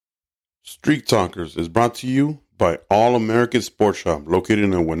Street Talkers is brought to you by All American Sports Shop, located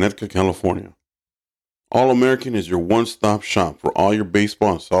in Winnetka, California. All American is your one-stop shop for all your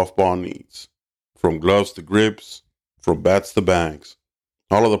baseball and softball needs. From gloves to grips, from bats to bags.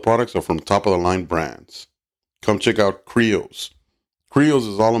 All of the products are from top-of-the-line brands. Come check out Creos. Creos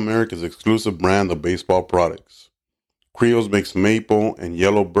is All America's exclusive brand of baseball products. Creos makes maple and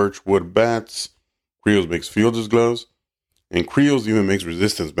yellow birch wood bats. Creos makes fielder's gloves. And Creos even makes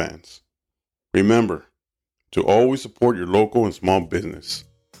resistance bands. Remember to always support your local and small business.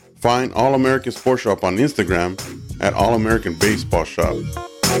 Find All American Sports Shop on Instagram at All American Baseball Shop.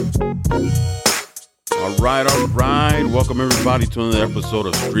 All right. Welcome everybody to another episode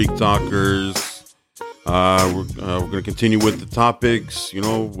of Street Talkers. We're going to continue with the topics.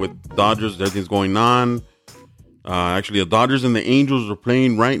 With Dodgers, everything's going on. Actually, the Dodgers and the Angels are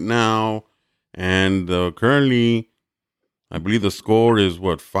playing right now, and currently, I believe the score is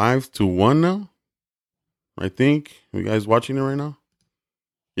 5-1 now. I think. Are you guys watching it right now?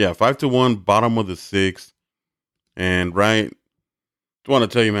 Yeah, 5-1, bottom of the sixth. And I want to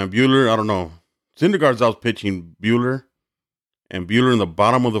tell you, man, Buehler, I don't know. Syndergaard's out pitching Buehler. And Buehler in the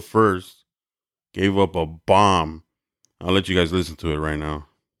bottom of the first gave up a bomb. I'll let you guys listen to it right now.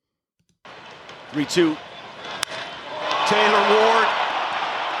 3-2. Taylor Ward.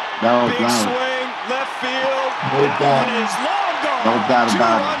 No, big swing, left field. No doubt. It is long gone. No doubt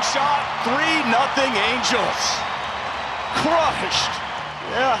about it. Two-run shot, 3-0 Angels. Crushed.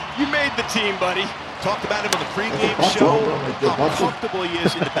 Yeah, you made the team, buddy. Talked about him on the pregame show, how comfortable he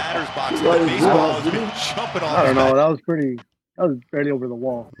is in the batter's box. The baseball has been jumping off. I don't know. That was barely over the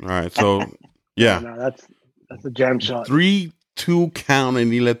wall. All right, so, yeah. No, that's a jam shot. 3-2 count,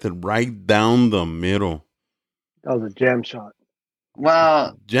 and he let it right down the middle. That was a jam shot.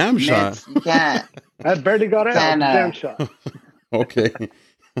 Well, Jam shot? Mitch, you can't. That barely got out. Jam shot. Okay.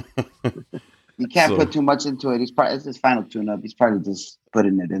 You can't put too much into it. It's his final tune-up. He's probably just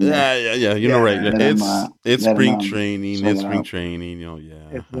putting it in there. Yeah. You know, right. It's spring training. It's spring out. training. Yeah.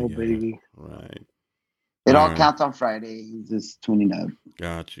 It's no baby. Right. It all counts on Friday. He's just tuning up.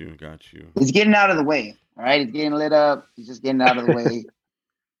 Got you. He's getting out of the way. All right. He's getting lit up. He's just getting out of the way.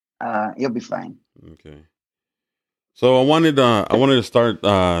 He'll be fine. Okay. So I wanted to start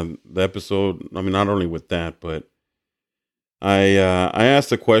the episode. I mean, not only with that, but I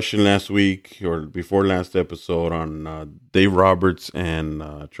asked a question last week or before last episode on Dave Roberts and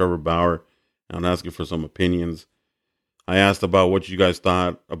Trevor Bauer. I'm asking for some opinions. I asked about what you guys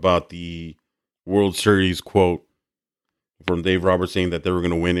thought about the World Series quote from Dave Roberts saying that they were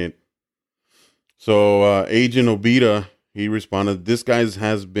going to win it. So Agent Obita, he responded, "This guy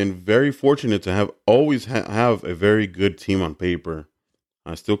has been very fortunate to have always have a very good team on paper.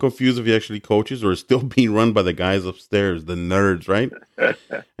 I'm still confused if he actually coaches or is still being run by the guys upstairs, the nerds, right?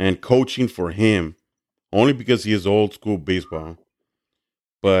 And coaching for him only because he is old school baseball,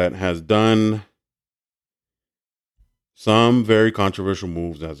 but has done some very controversial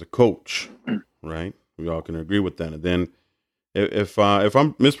moves as a coach, right? We all can agree with that. And then if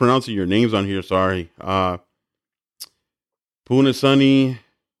I'm mispronouncing your names on here, sorry. Puna Sunny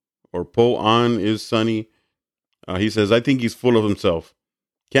or Po An is Sunny. He says, I think he's full of himself.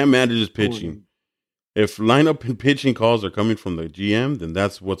 Can't manage his pitching. If lineup and pitching calls are coming from the GM, then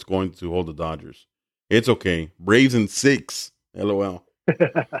that's what's going to hold the Dodgers. It's okay. Braves in 6. LOL.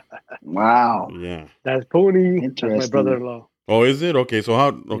 Wow. Yeah. That's Pony. That's my brother-in-law. Oh, is it? Okay. So how?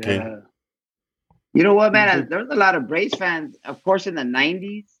 Okay. Yeah. You know what, man? There's a lot of Braves fans, of course, in the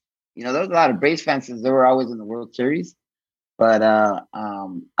 90s. There was a lot of Braves fans since they were always in the World Series. But I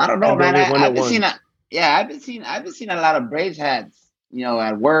don't know, man. I've been seeing a lot of Braves hats,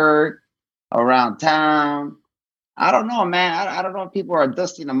 at work, around town. I don't know, man. I don't know if people are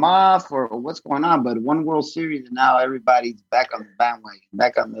dusting them off or what's going on. But one World Series and now everybody's back on the bandwagon,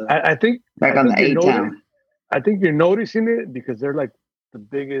 back on the A-town. I think you're noticing it because they're like the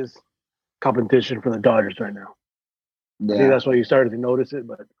biggest competition for the Dodgers right now. Yeah. I think that's why you started to notice it.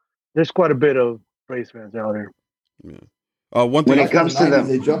 But there's quite a bit of Braves fans out there. Yeah. One thing when it comes to them,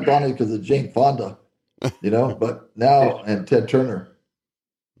 they jumped on it because of Jane Fonda, But now and Ted Turner,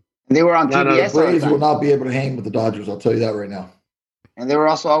 they were on TBS. The Braves will not be able to hang with the Dodgers. I'll tell you that right now. And they were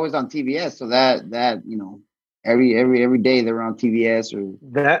also always on TBS, so that every day they were on TBS or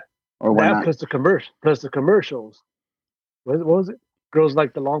that plus the commercials. What was it? Girls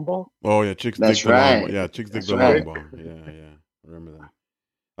like the long ball. Oh yeah, chicks. That's dig right. The long ball. Yeah, chicks dig the long ball. Yeah. Remember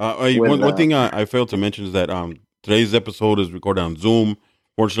that. One thing I failed to mention is that today's episode is recorded on Zoom.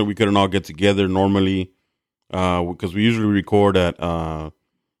 Fortunately, we couldn't all get together normally because we usually record at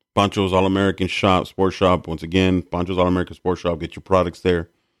Pancho's All-American Sports Shop. Once again, Pancho's All-American Sports Shop. Get your products there.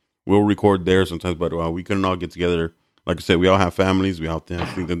 we'll record there sometimes, but we couldn't all get together. Like I said, we all have families. We all have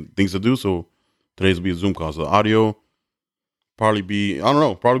things to do. So today's will be a Zoom call. So the audio probably be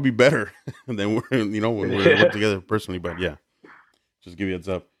better than when we're together personally. But yeah, just give you a heads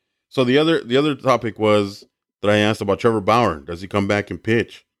up. So the other topic was that I asked about Trevor Bauer. Does he come back and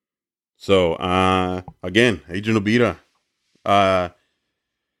pitch? So again, Adrian Obita, the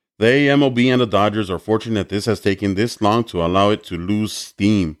MLB and the Dodgers are fortunate that this has taken this long to allow it to lose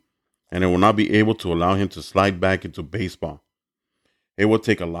steam, and it will not be able to allow him to slide back into baseball. It will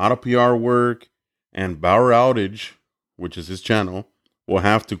take a lot of PR work, and Bauer Outage, which is his channel, will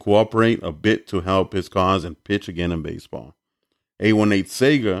have to cooperate a bit to help his cause and pitch again in baseball. A18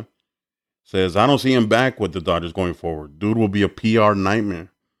 Sega says, I don't see him back with the Dodgers going forward. Dude will be a PR nightmare.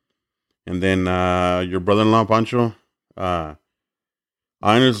 And then your brother-in-law, Pancho, I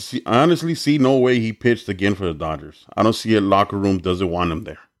honestly see no way he pitched again for the Dodgers. I don't see it. Locker room doesn't want him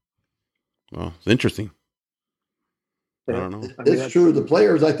there. Well, it's interesting. I don't know. It's true.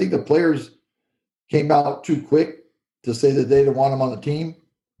 I think the players came out too quick to say that they didn't want him on the team.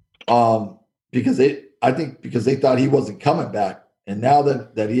 Because they thought he wasn't coming back. And now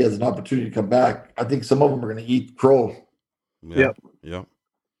that he has an opportunity to come back, I think some of them are going to eat crow. Yeah.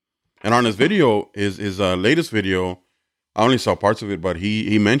 And on his video, his latest video, I only saw parts of it, but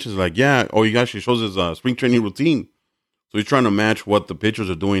he mentions he actually shows his spring training routine. So he's trying to match what the pitchers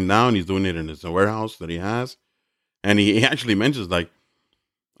are doing now, and he's doing it in his warehouse that he has. And he actually mentions the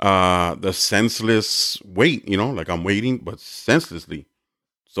senseless wait, I'm waiting, but senselessly.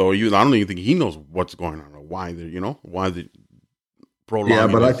 So I don't even think he knows what's going on or why they're prolonging. Yeah,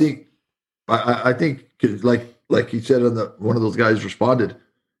 but I think like he said one of those guys responded,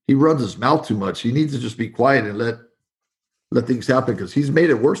 he runs his mouth too much. He needs to just be quiet and let things happen because he's made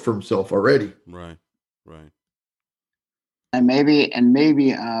it worse for himself already. Right. And maybe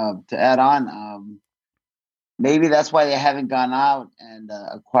to add on, maybe that's why they haven't gone out and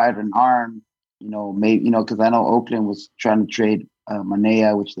acquired an arm. Because I know Oakland was trying to trade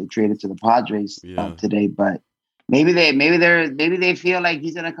Manea, which they traded to the Padres today. But maybe they feel like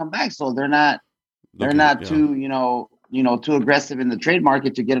he's gonna come back, so they're not too too aggressive in the trade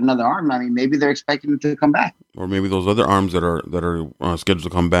market to get another arm. I mean, maybe they're expecting him to come back, or maybe those other arms that are scheduled to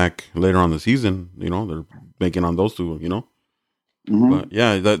come back later on the season. They're banking on those two. Mm-hmm. But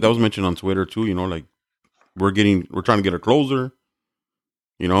yeah, that was mentioned on Twitter too. We're trying to get a closer.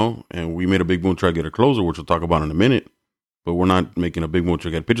 And we made a big move to try to get a closer, which we'll talk about in a minute. But we're not making a big move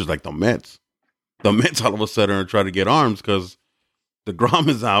to get pitchers like the Mets. The Mets all of a sudden are trying to get arms because DeGrom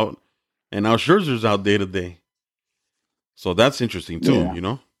is out and now Scherzer's out day to day. So that's interesting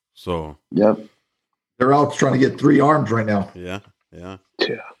too, So yep, they're out trying to get 3 arms right now. Yeah.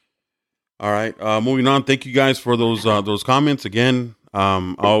 All right, moving on. Thank you guys for those comments again.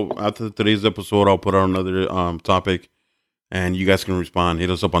 After today's episode, I'll put out another topic, and you guys can respond. Hit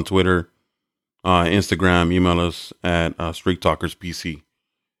us up on Twitter, Instagram, email us at Street Talkers PC.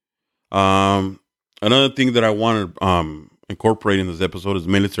 Another thing that I want to incorporate in this episode is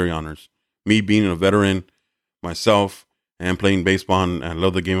military honors. Me being a veteran myself and playing baseball and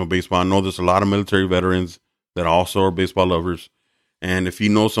love the game of baseball, I know there's a lot of military veterans that also are baseball lovers. And if you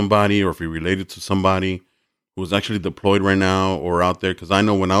know somebody or if you're related to somebody who's actually deployed right now or out there, because I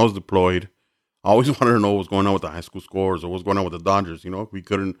know when I was deployed, I always wanted to know what's going on with the high school scores or what's going on with the Dodgers. We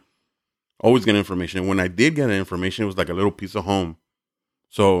couldn't always get information. And when I did get information, it was like a little piece of home.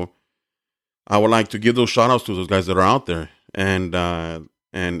 So I would like to give those shout outs to those guys that are out there. And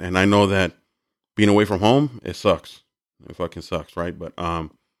I know that being away from home, it sucks. It fucking sucks, right? But I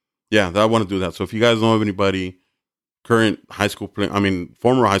want to do that. So if you guys know of anybody, current high school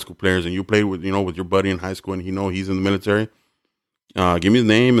former high school players, and you played with your buddy in high school and he's in the military, give me the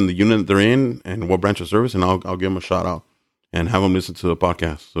name and the unit they're in and what branch of service, and I'll give them a shout out and have them listen to the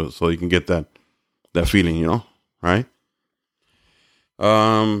podcast so you can get that feeling, right?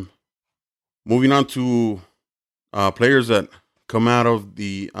 Moving on to players that come out of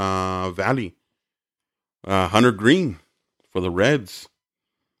the Valley. Hunter Green for the Reds.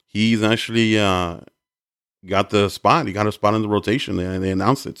 He's actually got the spot. He got a spot in the rotation. They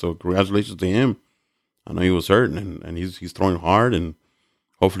announced it. So congratulations to him. I know he was hurt, and he's throwing hard, and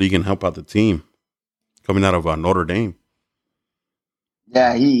hopefully he can help out the team coming out of Notre Dame.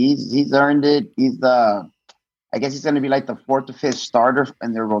 Yeah, he's earned it. I guess he's going to be like the 4th or 5th starter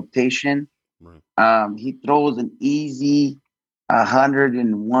in their rotation. Right. He throws an easy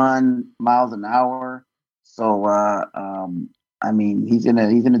 101 miles an hour. So he's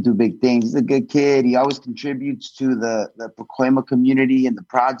gonna do big things. He's a good kid. He always contributes to the Pacoima community and the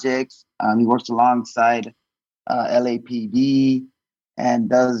projects. He works alongside LAPD and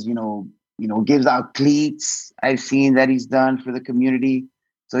does, gives out cleats. I've seen that he's done for the community.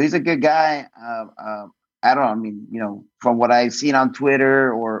 So he's a good guy. I don't know. I mean, from what I've seen on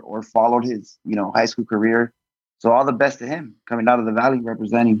Twitter or followed his, high school career. So all the best to him coming out of the Valley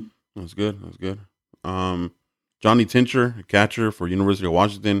representing. That's good. Johnny Tincher, a catcher for University of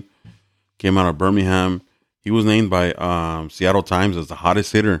Washington, came out of Birmingham. He was named by Seattle Times as the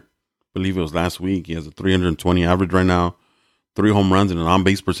hottest hitter. I believe it was last week. He has a 320 average right now, 3 home runs, and an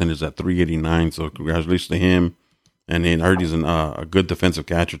on-base percentage at 389. So congratulations to him. And I heard he's a good defensive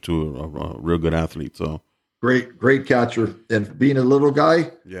catcher too, a real good athlete. So great catcher. And being a little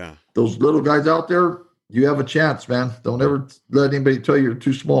guy, those little guys out there, you have a chance, man. Don't ever let anybody tell you you're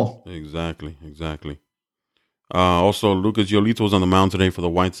too small. Exactly. Also, Lucas Giolito was on the mound today for the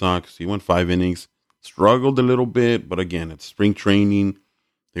White Sox. He went 5 innings, struggled a little bit, but again, it's spring training.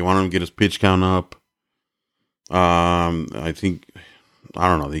 They want him to get his pitch count up. I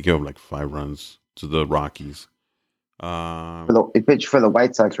don't know. They gave up like 5 runs to the Rockies. He pitched for the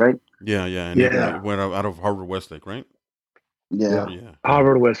White Sox, right? Yeah. And he went out of Harvard Westlake, right? Yeah.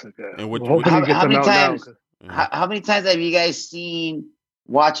 Harvard Westlake. And how many times have you guys seen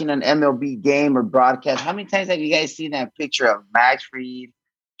watching an MLB game or broadcast? How many times have you guys seen that picture of Max Fried,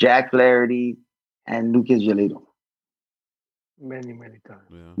 Jack Flaherty, and Lucas Giolito? Many times.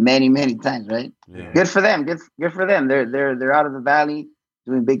 Yeah. Many times, right? Yeah. Good for them. Good for them. They're out of the Valley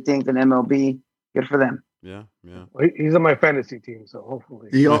doing big things in MLB. Good for them. Yeah. Well, he's on my fantasy team, so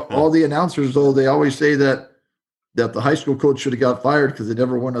hopefully. All the announcers, though, they always say that the high school coach should have got fired because they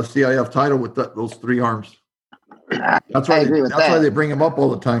never won a CIF title with those 3 arms. That's why they bring him up all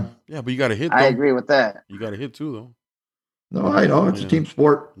the time. Yeah, but you got to hit. Though. I agree with that. You got to hit too, though. No, I know it's a team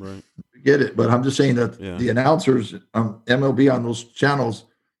sport. Right. Get it, but I'm just saying that the announcers on MLB on those channels,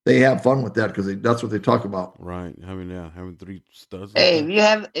 they have fun with that because that's what they talk about. Right. Having 3 studs. Hey,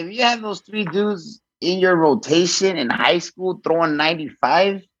 if you have those 3 dudes in your rotation in high school throwing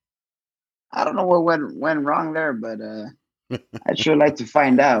 95, I don't know what went wrong there, but I'd sure like to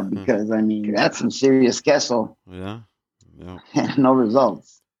find out because that's some serious Kessel. Yeah. No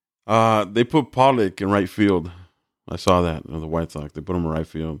results. They put Pollock in right field. I saw that on the White Sox. They put him in right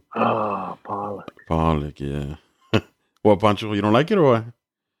field. Oh, Pollock. Pollock, yeah. What, Pancho? You don't like it or what?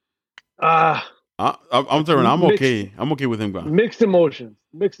 I'm telling you, I'm okay. I'm okay with him gone. Mixed emotions.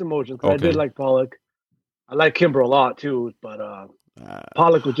 Okay. I did like Pollock. I like Kimbrel a lot too, but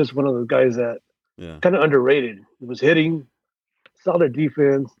Pollock was just one of those guys that kind of underrated. He was hitting, solid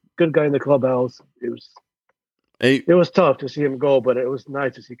defense, good guy in the clubhouse. It was tough to see him go, but it was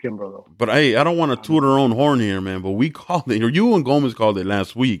nice to see Kimbrel though. But hey, I don't want to toot our own horn here, man. But we called it, or you and Gomez called it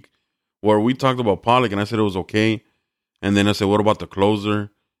last week, where we talked about Pollock, and I said it was okay, and then I said, what about the closer?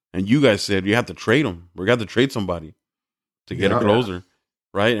 And you guys said you have to trade him. We got to trade somebody to get a closer,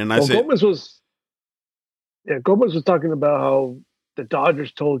 right? And I said Gomez was talking about how the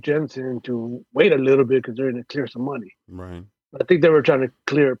Dodgers told Jensen to wait a little bit because they're going to clear some money. Right. I think they were trying to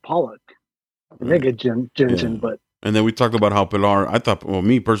clear Pollock. They get Jensen, but. And then we talked about how Pilar.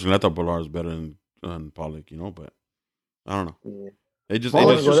 Me personally, I thought Pilar is better than Pollock, but I don't know. Yeah.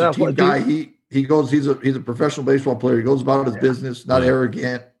 Pollock's just a team guy. He goes. He's a professional baseball player. He goes about his business, not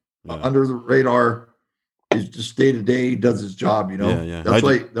arrogant, under the radar. He's just day to day. He does his job. Yeah.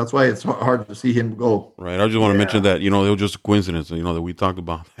 That's why it's hard to see him go. Right. I just want to mention that it was just a coincidence. That we talked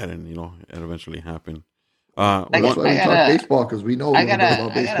about that, and it eventually happened. That's why we talk baseball because we know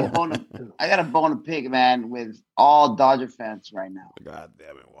about baseball. I got a bone to pick, man, with all Dodger fans right now. God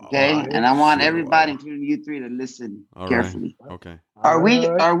damn it! Wow. Okay, and I want everybody, including you 3, to listen carefully. Right. Okay. Are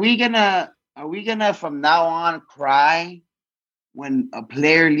we gonna from now on cry when a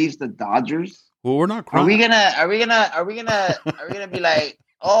player leaves the Dodgers? Well, we're not crying. Are we gonna be like,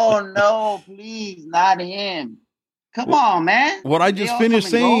 oh no, please, not him? Come on, man. What I just finished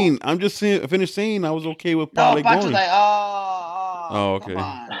saying, I was okay with Pollock going. Like, okay. Come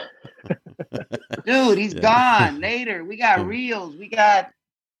on. Dude, he's gone later. We got Reels. We got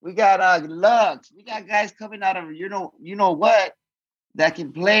Lux. We got guys coming out of you know what that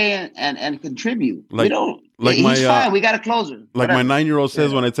can play and contribute. He's fine. We got a closer. Like my 9-year-old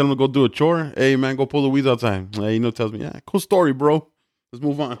says when I tell him to go do a chore, hey man, go pull the weeds outside. Tells me, cool story, bro. Let's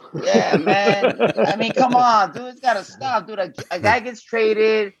move on. Yeah, man. Come on, dude. It's got to stop, dude. A guy gets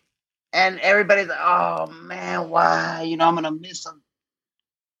traded, and everybody's like, oh, man, why? I'm going to miss him.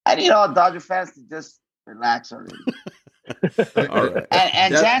 I need all Dodger fans to just relax already. All right.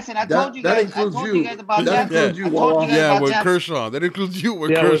 And Jansen, I told you guys about Jansen. With Kershaw. That includes you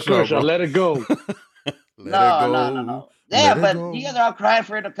with Kershaw. Let it go. No. Yeah, but you guys are all crying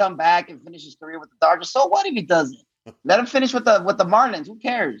for him to come back and finish his career with the Dodgers. So what if he doesn't? Let him finish with the Marlins. Who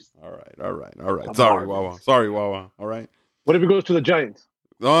cares? All right. Sorry, Wawa. All right. What if he goes to the Giants?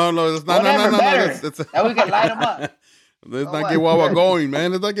 No, it's not. No. Now we can light him up. Let's not get Wawa going,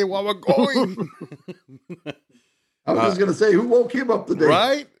 man. Let's not get Wawa going. I was just gonna say, who woke him up today?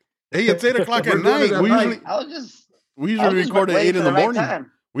 Right? Hey, it's 8:00 at night. We usually record at 8 in the morning.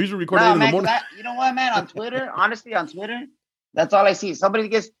 We usually record at 8 in the morning. You know what, man? On Twitter, honestly, that's all I see. Somebody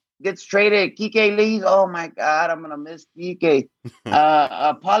gets traded. Kike leaves. Oh my God, I'm gonna miss Kike.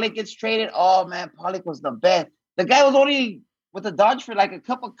 Pollock gets traded. Oh man, Pollock was the best. The guy was only with the Dodgers for like a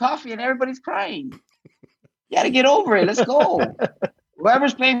cup of coffee, and everybody's crying. You got to get over it. Let's go.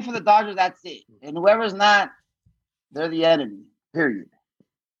 Whoever's playing for the Dodgers, that's it. And whoever's not, they're the enemy. Period.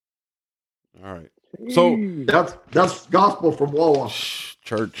 All right. So that's gospel from Wawa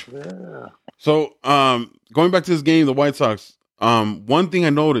Church. Yeah. So going back to this game, the White Sox. One thing I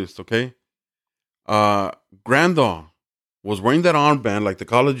noticed, okay, Grandal was wearing that armband like the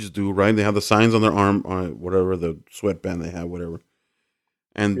colleges do, right? They have the signs on their arm, whatever, the sweatband they have, whatever.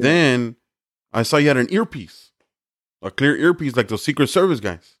 And then I saw you had an earpiece, a clear earpiece like those Secret Service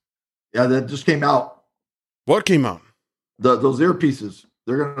guys. Yeah, that just came out. What came out? Those earpieces.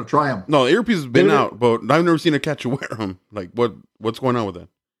 They're going to try them. No, the earpiece has been out, but I've never seen a catcher wear them. Like, what's going on with that?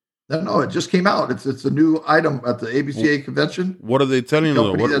 No, it just came out. It's a new item at the ABCA convention. What are they telling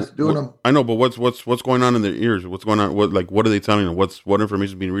them? That's doing them. I know, but what's going on in their ears? What's going on? What are they telling them? What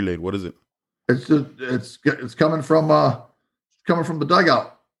information is being relayed? What is it? It's coming from the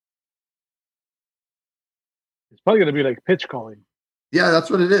dugout. It's probably going to be like pitch calling. Yeah, that's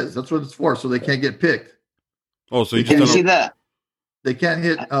what it is. That's what it's for. So they can't get picked. Oh, so you can see that? They can't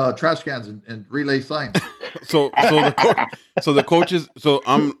hit trash cans and relay signs. So the coaches. So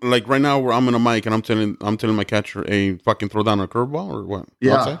I'm like right now where I'm in a mic and I'm telling my catcher, "Hey, fucking throw down a curveball or what?"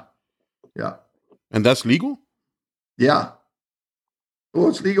 Yeah, outside? Yeah. And that's legal. Yeah. Well,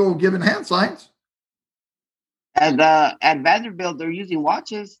 it's legal giving hand signs. At Vanderbilt, they're using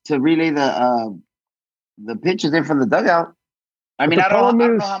watches to relay the pitches in from the dugout. I mean, I don't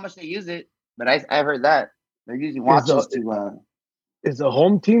know how much they use it, but I've heard that they're using watches to. Is the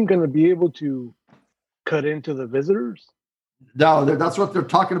home team going to be able to cut into the visitors? No, that's what they're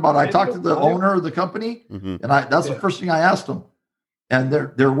talking about. I talked to the owner of the company, and that's the first thing I asked them, and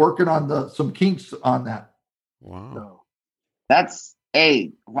they're working on some kinks on that. Wow, so, that's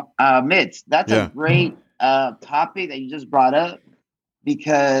Mitch. That's a great topic that you just brought up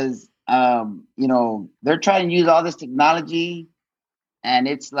because they're trying to use all this technology, and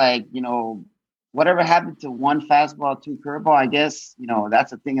it's like whatever happened to one fastball, two curveball, I guess,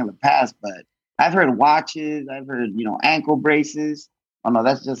 that's a thing of the past. But I've heard watches, I've heard, ankle braces. Oh, no,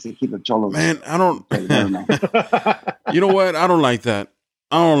 that's just to keep the cholos. Man, I don't. You know what? I don't like that.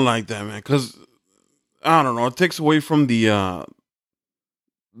 Man, because I don't know. It takes away from the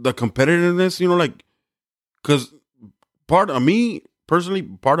competitiveness, because part of me, personally,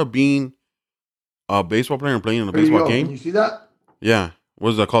 part of being a baseball player and playing in a baseball game. Can you see that? Yeah. What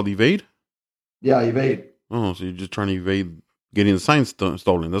is that called? Evade? Yeah, evade. Oh, so you're just trying to evade getting the sign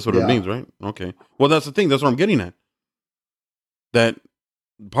stolen. That's what it means, right? Okay. Well, that's the thing. That's what I'm getting at. That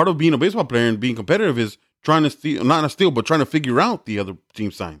part of being a baseball player and being competitive is trying to steal, not to steal, but trying to figure out the other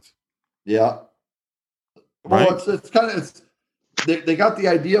team's signs. Yeah. Right? Well, it's kind of they got the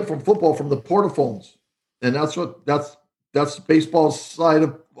idea from football from the portaphones, and that's baseball's side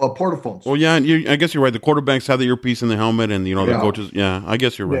of portaphones. Well, yeah, I guess you're right. The quarterbacks have the earpiece in the helmet, and the coaches. Yeah, I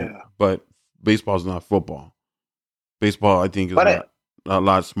guess you're right. Yeah. But baseball's not football. Baseball, I think, is a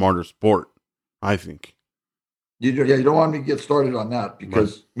lot smarter sport. I think. You don't want me to get started on that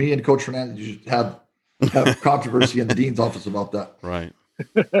because me and Coach Fernandez have controversy in the dean's office about that. Right.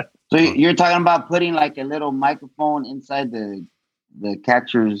 So you're talking about putting like a little microphone inside the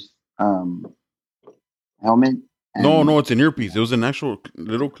catcher's helmet? No, it's an earpiece. It was an actual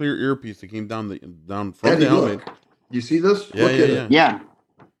little clear earpiece that came down from the helmet. Look. You see this? Yeah.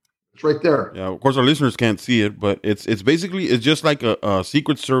 It's right there. Yeah, of course our listeners can't see it, but it's basically just like a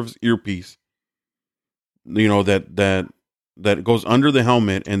Secret Service earpiece. That goes under the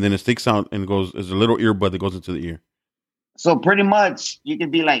helmet and then it sticks out and goes as a little earbud that goes into the ear. So pretty much you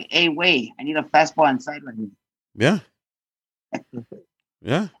could be like, "Hey, wait, I need a fastball inside right here." Yeah.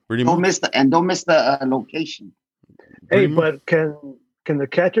 Yeah, pretty much. Don't miss the location. Hey, but can the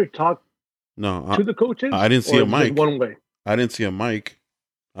catcher talk to the coaches? I didn't see a mic. One way. I didn't see a mic.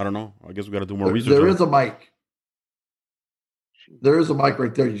 I don't know. I guess we got to do more research. There is a mic. There is a mic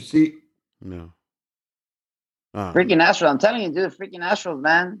right there. You see? No. Freaking Astros! I'm telling you, dude, freaking Astros,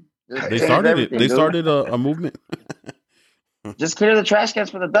 man. They started it. They started a movement. Just clear the trash cans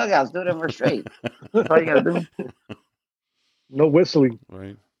for the dugouts, dude, and we're straight. That's all you gotta do. No whistling.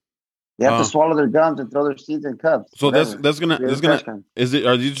 Right. They have to swallow their gums and throw their seeds in cups. So whatever. that's gonna is it?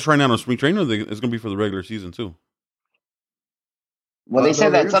 Are you just trying out on spring training, or it's gonna be for the regular season too? Well, they said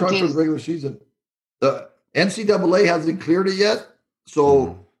that some teams for the regular season. The NCAA hasn't cleared it yet,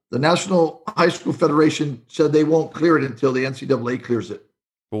 so the National High School Federation said they won't clear it until the NCAA clears it.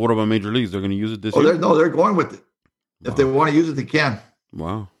 But what about major leagues? They're going to use it this year? They're going with it. Wow. If they want to use it, they can.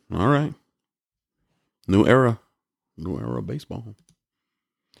 Wow. All right. New era of baseball.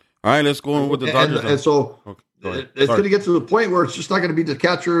 All right, let's go on with the Dodgers. And so it's going to get to the point where it's just not going to be the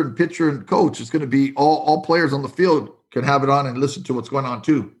catcher and pitcher and coach. It's going to be all players on the field can have it on and listen to what's going on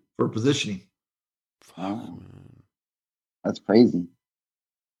too for positioning. Oh, that's crazy.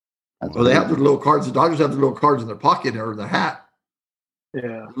 They have their little cards. The Dodgers have their little cards in their pocket or in their hat.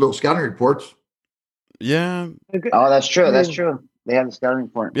 Yeah. Little scouting reports. Yeah. Oh, that's true. That's true. They have the scouting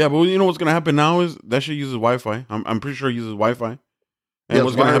report. Yeah, but you know what's going to happen now is that shit uses Wi-Fi. I'm pretty sure it uses Wi-Fi. And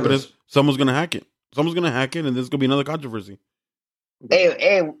what's going to happen is someone's going to hack it. Someone's going to hack it, and there's going to be another controversy.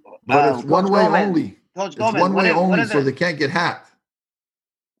 Hey. But it's one way only. It's one way only, so they can't get hacked.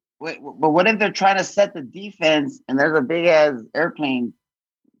 Wait, but what if they're trying to set the defense and there's a big ass airplane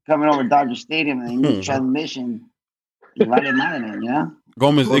coming over Dodger Stadium and they need transmission? You let it out of there,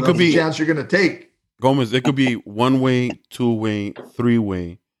 Gomez, it could be a chance you're going to take. Gomez, it could be one way, two way, three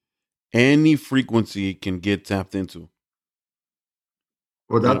way. Any frequency can get tapped into.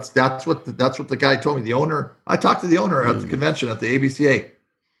 Well, that's what the guy told me. The owner, I talked to the owner at the convention at the ABCA.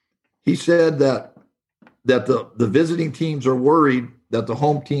 He said that the visiting teams are worried that the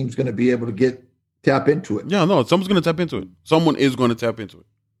home team's going to be able to tap into it. Yeah, no, someone's going to tap into it. Someone is going to tap into it.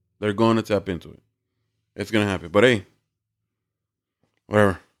 They're going to tap into it. It's going to happen. But hey,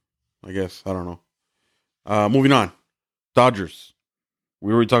 whatever. I guess. I don't know. Moving on. Dodgers.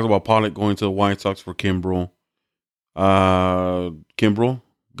 We already talked about Pollock going to the White Sox for Kimbrel. Kimbrel,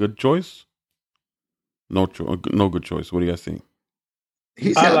 good choice? No good choice. What do you guys think?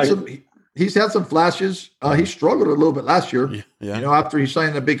 He's had some flashes. He struggled a little bit last year. Yeah. After he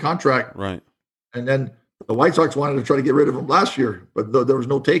signed a big contract. Right. And then the White Sox wanted to try to get rid of him last year, but there was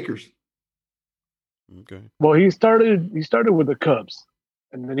no takers. Okay. Well, he started with the Cubs,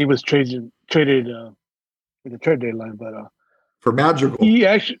 and then he was traded in the trade deadline. But for Madrigal, he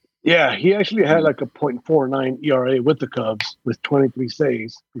actually had like a .49 ERA with the Cubs with 23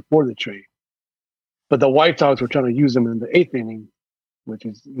 saves before the trade. But the White Sox were trying to use him in the eighth inning, which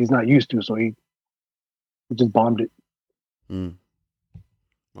he's not used to, so he just bombed it.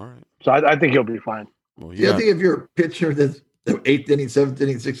 All right. So I think he'll be fine. Well, I think if you're a pitcher that's the eighth inning, seventh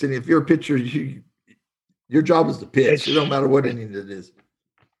inning, sixth inning, if you're a pitcher, your job is to pitch. It don't matter what inning it is.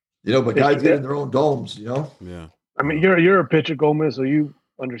 But guys get in their own domes, Yeah. I mean, you're a pitcher, Gomez, so you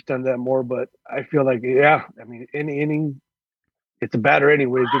understand that more. But I feel like, any inning, it's a batter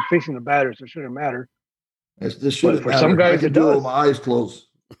anyway. You're facing a batter, so it shouldn't matter. This shouldn't matter. Some guys, I can do it with my eyes closed.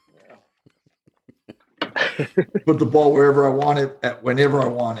 Put the ball wherever I want it, whenever I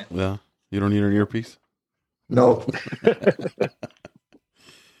want it. Yeah. You don't need an earpiece? No.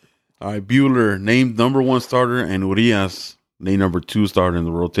 All right, Buehler named number 1 starter, and Urias named number 2 starter in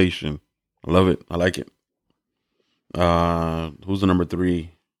the rotation. I love it. I like it. Who's the number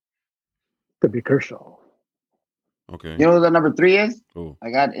 3? Could be Kershaw. Okay. You know who the number 3 is? Oh. I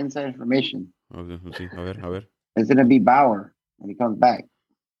got inside information. Okay, let's see. A ver. It's going to be Bauer when he comes back.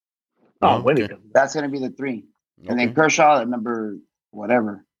 When he comes back. That's going to be the 3. And then Kershaw at number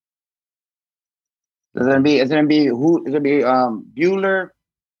whatever. So it's going to be Buehler,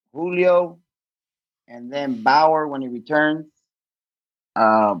 Julio, and then Bauer when he returns.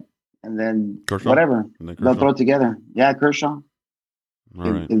 And then Kershaw? whatever. They'll throw it together. Yeah, Kershaw.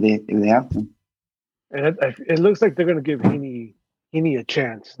 All right. If they have to. And it looks like they're going to give Heaney a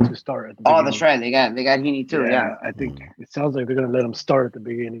chance to start at the beginning. That's right. They got Heaney too. Yeah. I think it sounds like they're going to let him start at the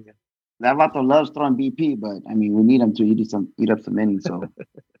beginning. That Vato loves throwing BP, but I mean, we need him to eat up some innings. So,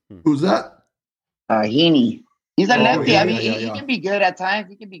 who's that? Heaney. He's a lefty. Yeah, he can be good at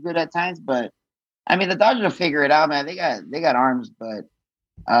times. But I mean, the Dodgers will figure it out, man. They got arms, but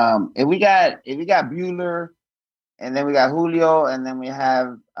if we got Buehler, and then we got Julio, and then we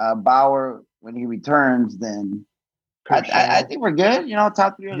have Bauer when he returns, then I think we're good.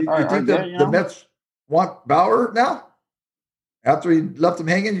 Top 3 are think good. The Mets want Bauer now? After he left them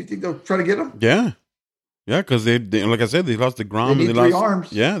hanging, you think they'll try to get him? Yeah, because they like I said, they lost the Grom. They need 3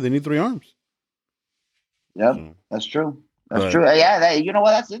 arms. Yeah, they need 3 arms. Yep, that's true. That's true. Yeah, you know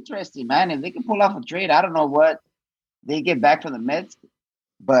what? That's interesting, man. If they can pull off a trade, I don't know what they get back from the Mets,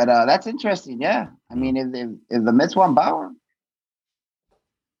 but that's interesting. Yeah, I mean, if the Mets want Bauer,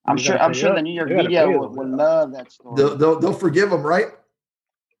 I'm sure the New York media will love that story. They'll forgive him, right?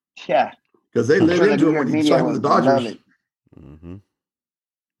 Yeah. Because they live into him when he signed with the Dodgers. Mm-hmm.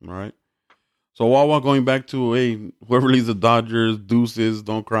 All right. So while going back to whoever leaves the Dodgers, deuces,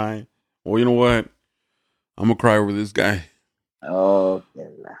 don't cry. Well, you know what? I'm gonna cry over this guy. Oh,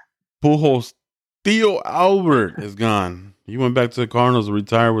 Pujols, Theo Albert is gone. He went back to the Cardinals to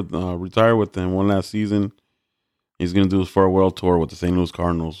retire with them one last season. He's gonna do his farewell tour with the St. Louis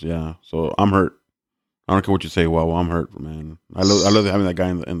Cardinals. Yeah. So I'm hurt. I don't care what you say. Well, I'm hurt, man. I love having that guy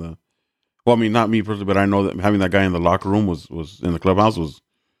in the. Well, I mean, not me personally, but I know that having that guy in the locker room was in the clubhouse was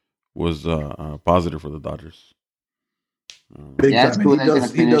positive for the Dodgers. Big time. Cool.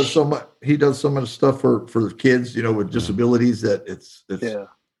 He does so much. He does so much stuff for the kids, with disabilities that it's. Yeah.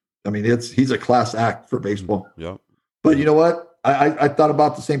 I mean, he's a class act for baseball. Yeah. But you know what? I thought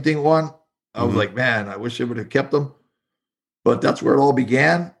about the same thing. I was like, man, I wish they would have kept him. But that's where it all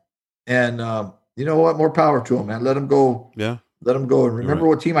began. And you know what? More power to him, man. Let him go. Yeah. Let him go. And remember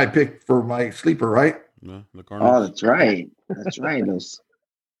what team I picked for my sleeper, right? Yeah, the Cardinals. Oh, that's right. That's right.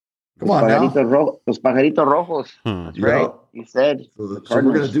 Come on now. Los Pajaritos Rojos. That's right. You said. So we're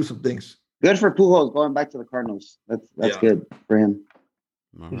going to do some things. Good for Pujols going back to the Cardinals. That's good for him.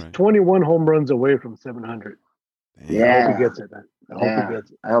 He's 21 home runs away from 700. Yeah. I hope he gets it, man.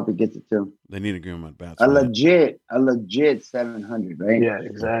 I hope he gets it too. They need to give him at bats. A legit 700, right? Yeah,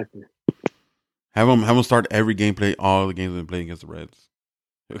 exactly. Have him start every game, play all the games and play against the Reds.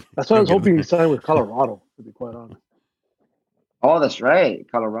 That's why I was hoping he signed with Colorado, to be quite honest. Oh, that's right.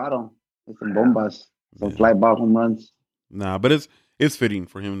 Colorado. With some bombas. Some fly ball home runs. Nah, but it's fitting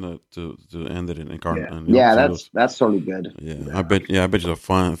for him to end it in Cardinals. Yeah, that's totally good. Yeah, I bet you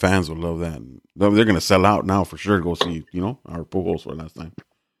the fans will love that. They're gonna sell out now for sure to go see, our Pujols for last time.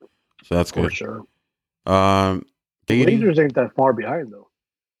 So that's good. For sure. The Rangers ain't that far behind though.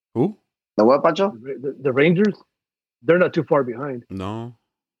 Who? The what, Pancho? The Rangers, they're not too far behind. No.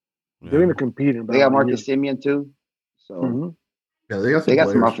 Yeah. They're going to compete. They got Marcus Semien too. So yeah, they got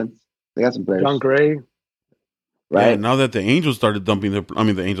some offense. They got some players. John Gray. Right. Yeah, now that the Angels started dumping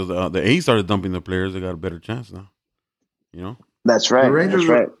the A's started dumping the players, they got a better chance now. That's right.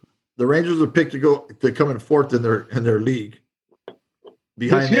 The Rangers are picked to come in fourth in their league,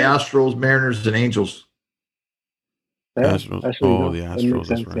 behind the Astros, Mariners, and Angels. Yeah, Astros. The Astros.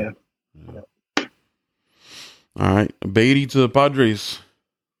 That's right. Yeah. All right, Beatty to the Padres.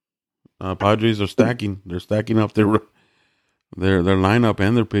 Padres are stacking. They're stacking up their lineup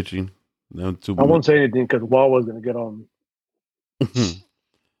and their pitching. I won't say anything because Wawa's going to get on me.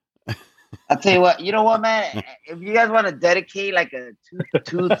 I'll tell you what. You know what, man? If you guys want to dedicate like a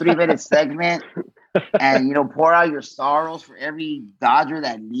 2-3 minute segment and pour out your sorrows for every Dodger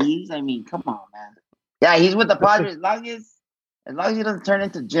that leaves, I mean, come on, man. Yeah, he's with the Padres as long as he doesn't turn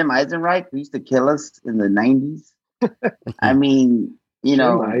into Jim Eisenreich, who used to kill us in the 90s. I mean, Jim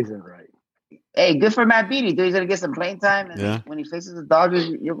Eisenreich. Hey, good for Matt Beatty. He's going to get some playing time. And when he faces the Dodgers,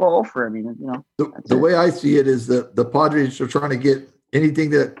 you'll go over. I mean, The way I see it is that the Padres are trying to get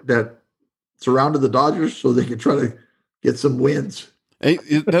anything that surrounded the Dodgers so they can try to get some wins. Hey,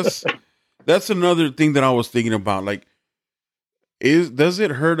 that's another thing that I was thinking about. Like, does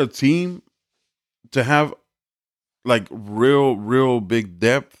it hurt a team to have like real big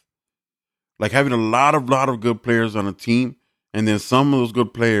depth? Like having a lot of good players on a team, and then some of those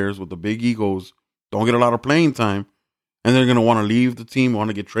good players with the big egos don't get a lot of playing time, and they're gonna want to leave the team, want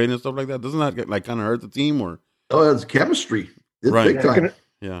to get traded and stuff like that. Doesn't that kind of hurt the team? Or it's chemistry, right? Big time.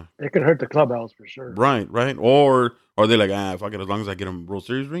 It can hurt the clubhouse for sure. Right. Or are they like, fuck it, as long as I get a World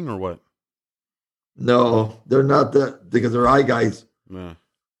Series ring, or what? No, they're not that, because they're eye guys. Yeah,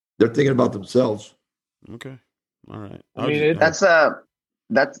 they're thinking about themselves. Okay, all right. I mean, that's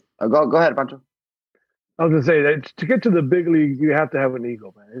go ahead, Pancho. I was gonna say that to get to the big leagues, you have to have an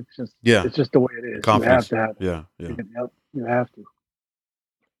ego, man. It's just the way it is. Confidence. You have to have it. You have to.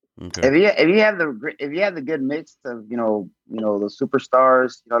 Okay. If you have the good mix of the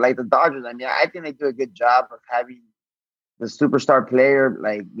superstars, like the Dodgers, I mean, I think they do a good job of having the superstar player.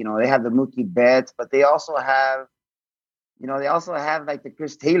 Like they have the Mookie Betts, but they also have like the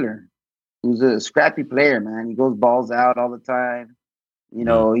Chris Taylor, who's a scrappy player, man. He goes balls out all the time.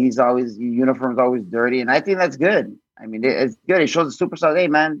 He's always, uniform's always dirty. And I think that's good. I mean, it's good. It shows the superstars, hey,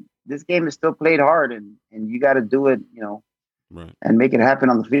 man, this game is still played hard and you got to do it, right, and make it happen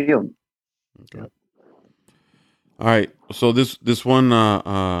on the field. Okay. All right. So this one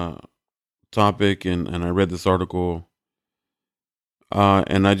topic, and I read this article,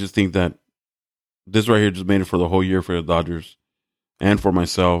 and I just think that this right here just made it for the whole year for the Dodgers and for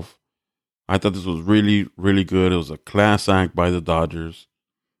myself. I thought this was really, really good. It was a class act by the Dodgers.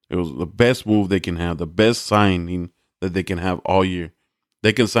 It was the best move they can have, the best signing that they can have all year.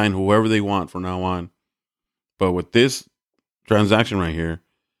 They can sign whoever they want from now on. But with this transaction right here,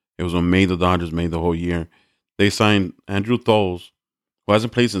 it was what made the Dodgers made the whole year. They signed Andrew Tholes, who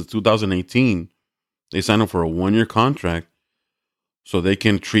hasn't played since 2018. They signed him for a 1-year contract so they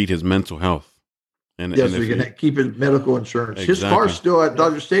can treat his mental health. And so you can keep his medical insurance. Exactly. His car's still at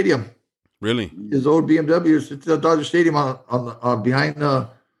Dodger Stadium. Really? His old BMW is at Dodger Stadium on behind the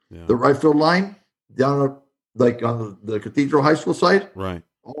right field line, down on the Cathedral High School side. Right.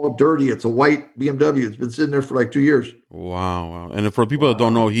 All dirty. It's a white BMW. It's been sitting there for like 2 years. Wow. And for people that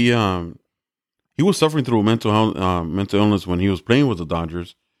don't know, he was suffering through mental illness when he was playing with the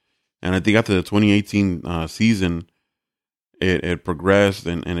Dodgers. And I think after the 2018 season, it progressed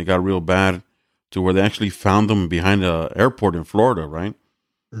and it got real bad to where they actually found him behind an airport in Florida, right?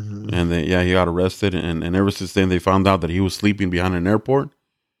 Mm-hmm. And he got arrested. And ever since then, they found out that he was sleeping behind an airport.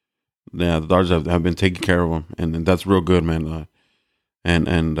 Yeah, the Dodgers have been taking care of him. And that's real good, man.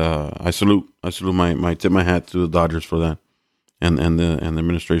 And I salute my tip my hat to the Dodgers for that. And the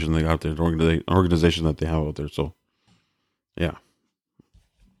administration they got out there, the organization that they have out there. So, yeah.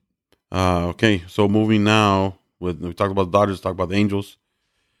 Okay, so moving now, we talked about the Dodgers, talked about the Angels.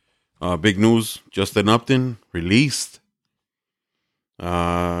 Big news: Justin Upton released.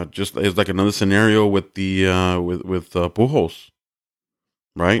 Just it's like another scenario with the with Pujols,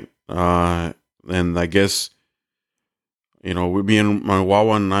 right? And I guess me and my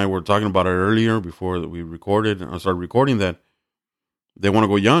Wawa and I were talking about it earlier before we recorded. I started recording that they want to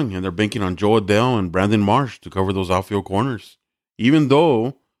go young, and they're banking on Joe Adell and Brandon Marsh to cover those outfield corners. Even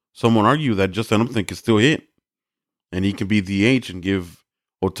though someone argued that Justin Upton can still hit, and he can be DH and give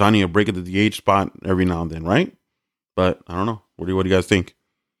Ohtani a break at the DH spot every now and then, right? But I don't know. What do you guys think?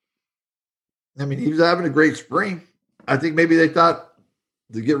 I mean, he was having a great spring. I think maybe they thought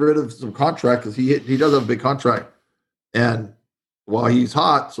to get rid of some contract because he does have a big contract, and while he's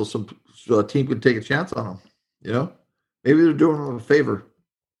hot, so a team could take a chance on him. Maybe they're doing him a favor.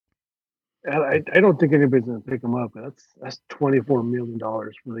 I don't think anybody's going to pick him up. That's $24 million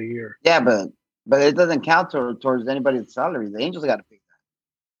for the year. Yeah, but it doesn't count towards anybody's salary. The Angels got to pay that.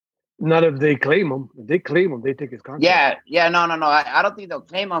 Not if they claim him. If they claim him, they take his contract. Yeah. No. I don't think they'll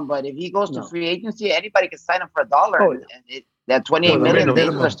claim him. But if he goes to free agency, anybody can sign him for $1. Oh, yeah. And that $28 million, the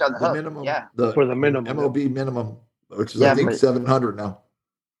Angels are still on the hook. Minimum, yeah, for the minimum MLB minimum, which is I think $700 now.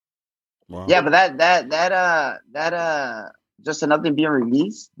 Wow. Yeah, but that just nothing being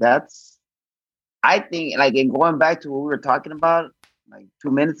released. That's, I think, like, in going back to what we were talking about like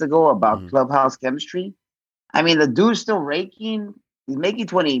 2 minutes ago about clubhouse chemistry. I mean, the dude's still raking. He's making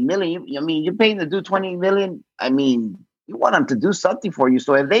 $28 million. I mean, you're paying the dude $20 million. I mean, you want him to do something for you.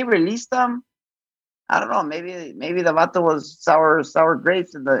 So if they release them, I don't know. Maybe the vato was sour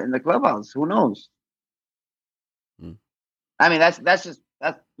grapes in the clubhouse. Who knows? I mean, that's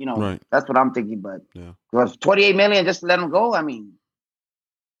right. That's what I'm thinking. But $28 million just to let him go. I mean,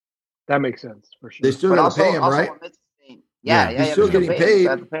 that makes sense for sure. They still got to pay him, right? Yeah. He's still getting paid.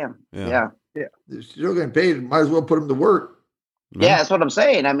 Yeah. They're still getting paid. Might as well put him to work. Yeah, that's what I'm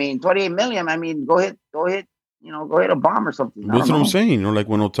saying. I mean, $28 million. I mean, go hit a bomb or something. That's what I'm saying. Like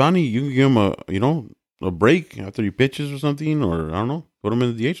when Ohtani, you can give him a break after he pitches or something, or I don't know, put him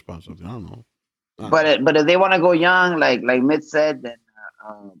in the DH spot or something. I don't know. But if they want to go young, like Mitch said, then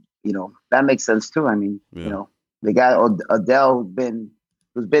that makes sense too. I mean, they got Adell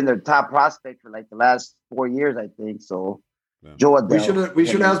who's been their top prospect for like the last 4 years, I think. So Joe Adell. We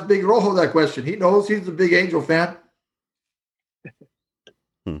should ask Big Rojo that question. He knows he's a big Angel fan.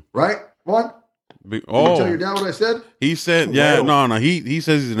 Right? What? Did you tell your dad what I said? He said, no. He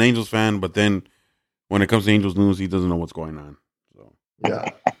says he's an Angels fan, but then when it comes to Angels news, he doesn't know what's going on. So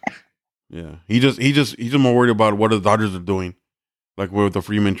yeah. He's more worried about what the Dodgers are doing, like with the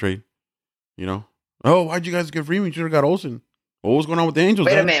Freeman trade. Oh, why'd you guys get Freeman? You should have got Olsen. What was going on with the Angels?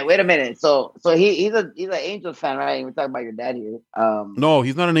 Wait a minute. So he's an Angels fan, right? We're talking about your dad here. No,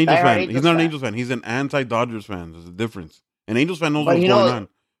 he's not an Angels fan. He's not an Angels fan. He's an anti-Dodgers fan. There's a difference. An Angels fan knows what's going on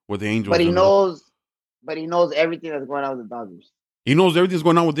with the Angels. But he knows everything that's going on with the Dodgers. He knows everything that's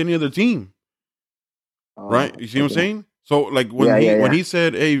going on with any other team. Right? You see what I'm saying? So like when he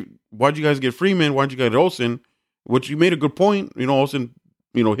said, "Hey, why'd you guys get Freeman? Why'd you get Olsen?" Which you made a good point. Olsen,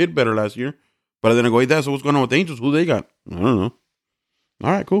 hit better last year. But then I go, "Hey, that's what's going on with the Angels. Who they got?" I don't know.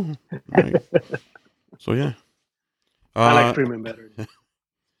 All right, cool. All right. So yeah, I like Freeman better.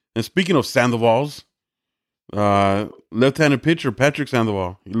 And speaking of Sandoval's, left-handed pitcher Patrick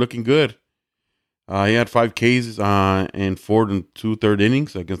Sandoval, he's looking good. He had 5 Ks in 4 2/3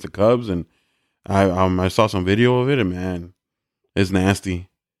 innings against the Cubs, and I saw some video of it, and man, it's nasty.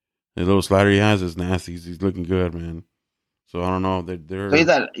 The little slider he has is nasty. He's looking good, man. So I don't know. They're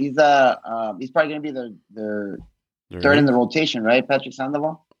so he's probably gonna be the third in the rotation, right? Patrick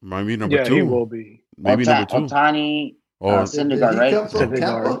Sandoval. Might be number 2. Yeah, he will be. Maybe number 2. Ohtani, Syndergaard, right? Come from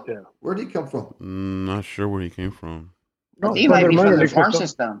Tampa? Yeah. Where did he come from? Not sure where he came from. No, he might be from the farm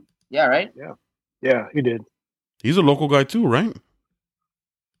system. Yeah, right? Yeah, he did. He's a local guy too, right?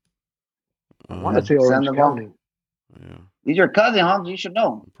 I want to say Orange County. Yeah. He's your cousin, huh? You should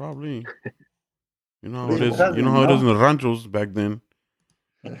know. Probably. You know how it is. You know how it is in the ranchos back then.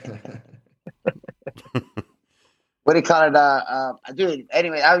 What do you call it? Dude,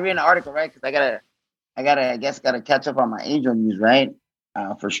 anyway, I was reading an article, right? Because I gotta catch up on my Angel news, right?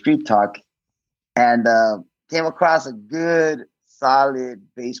 For Street Talk. And came across a good, solid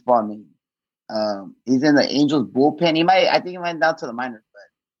baseball name. He's in the Angels bullpen. I think he went down to the minors,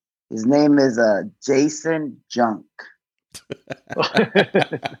 but his name is Jason Junk.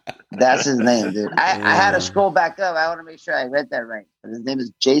 That's his name, dude. I had to scroll back up. I want to make sure I read that right. But his name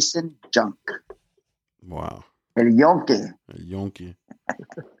is Jason Junk. Wow. El Yonke.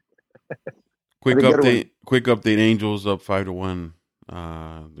 Quick update. Angels up 5-1.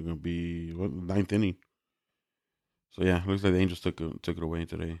 They're gonna be 9th inning. So yeah, looks like the Angels took it away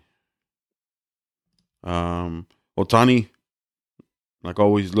today. Ohtani, like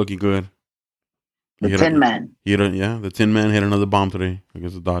always, looking good. The Tin Man. The Tin Man hit another bomb today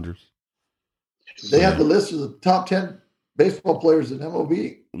against the Dodgers. They have the list of the top 10 baseball players in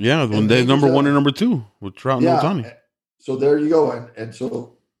MLB. Yeah, when they're number 1 and number 2 with Trout and Ohtani. So there you go. And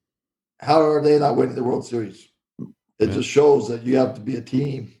so how are they not winning the World Series? It just shows that you have to be a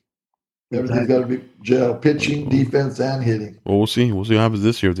team. Everything's got to be pitching, defense, and hitting. Well, we'll see. We'll see what happens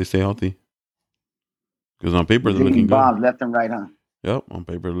this year if they stay healthy. Because on paper, they're looking good. Bombs left and right, huh? Yep, on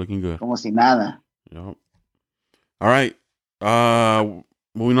paper, they're looking good. Como si nada. Yep. All right.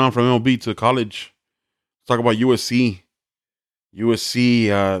 Moving on from MLB to college. Let's talk about USC.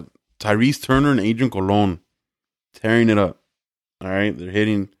 Tyrese Turner and Adrian Colon tearing it up. All right. They're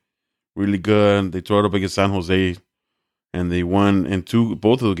hitting really good. They tore it up against San Jose. And they won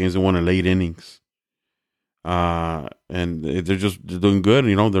both of the games. They won in late innings, and they're doing good.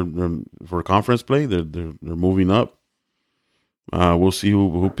 You know, they're for conference play. They're moving up. We'll see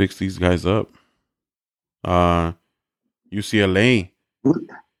who picks these guys up. UCLA.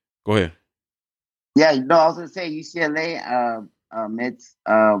 Go ahead. Yeah, no, I was gonna say UCLA.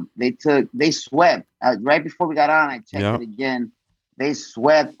 They swept right before we got on. I checked it again. They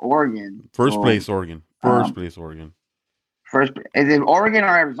swept Oregon. First place Oregon. First, is it Oregon or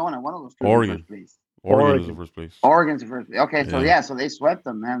Arizona? One of those two. Oregon. First place. Oregon is the first place. Oregon's the first place. Okay, so they swept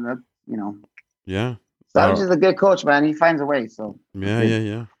them, man. That's Yeah. Savage is a good coach, man. He finds a way. So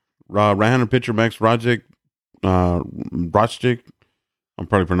yeah. Right-hander pitcher Max Brodziak. I'm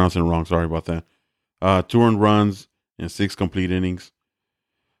probably pronouncing it wrong. Sorry about that. 2 earned runs in 6 complete innings.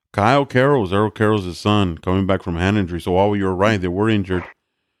 Kyle Carroll, Errol Carroll's son, coming back from hand injury. So while you were right, they were injured.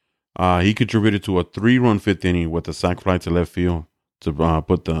 He contributed to a 3-run 5th inning with a sac fly to left field to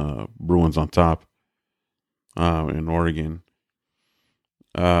put the Bruins on top in Oregon.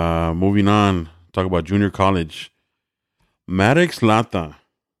 Moving on, talk about junior college. Maddox Lata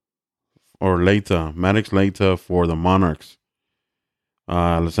for the Monarchs.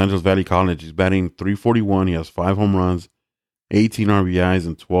 Los Angeles Valley College. He's batting .341. He has 5 home runs, 18 RBIs,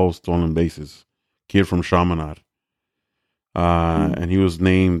 and 12 stolen bases. Kid from Chaminade. And he was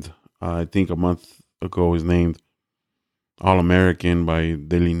named, I think a month ago, he's named All-American by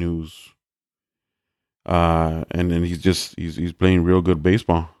Daily News. And then he's playing real good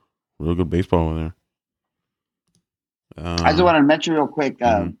baseball. Real good baseball over there. I just want to mention real quick,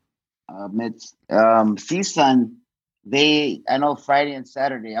 CSUN, I know Friday and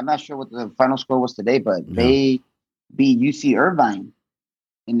Saturday, I'm not sure what the final score was today, but they beat UC Irvine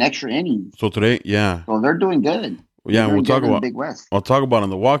in extra innings. So today, so they're doing good. Yeah, we'll talk about Big West. I'll talk about on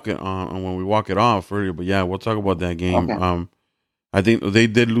the walk when we walk it off earlier, but we'll talk about that game. Okay. I think they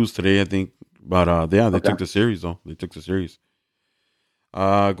did lose today, but they took the series though. They took the series.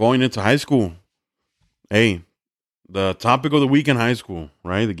 Going into high school, the topic of the week in high school,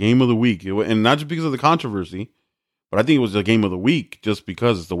 right? The game of the week, and not just because of the controversy, but I think it was the game of the week just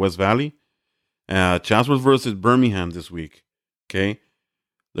because it's the West Valley. Chatsworth versus Birmingham this week. Okay,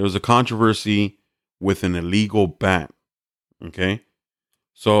 there was a controversy with an illegal bat. Okay,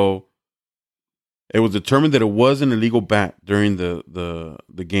 so it was determined that it was an illegal bat during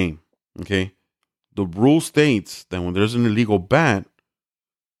the game. Okay, the rule states that when there's an illegal bat,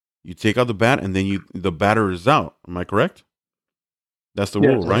 you take out the bat and then the batter is out. Am I correct? That's the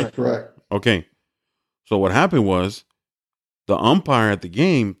rule, right? Correct. Okay. So what happened was the umpire at the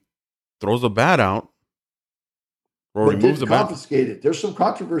game throws the bat out or removes the bat. Confiscated. There's some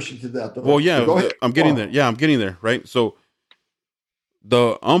controversy to that, though. Well, yeah, so I'm getting there. Yeah, I'm getting there, right? So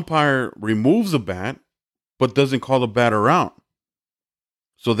the umpire removes the bat, but doesn't call the batter out.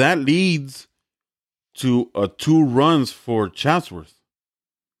 So that leads to 2 runs for Chatsworth.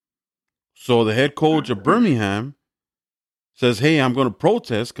 So the head coach of Birmingham says, hey, I'm going to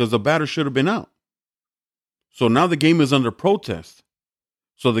protest because the batter should have been out. So now the game is under protest.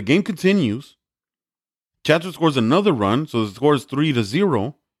 So the game continues. Chatsworth scores another run, so the score is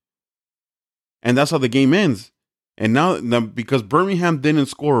 3-0. And that's how the game ends. And now because Birmingham didn't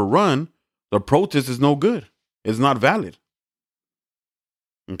score a run, the protest is no good. It's not valid.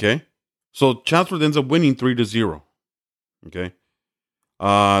 Okay? So Chatsworth ends up winning 3-0. Okay?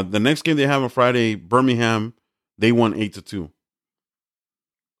 The next game they have on Friday, Birmingham, they won 8-2.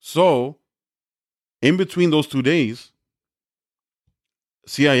 So, in between those 2 days,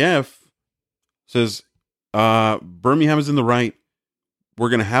 CIF says Birmingham is in the right. We're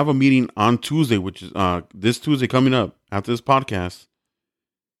going to have a meeting on Tuesday, which is this Tuesday coming up after this podcast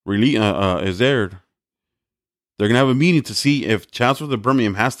is aired. They're going to have a meeting to see if Chatsworth and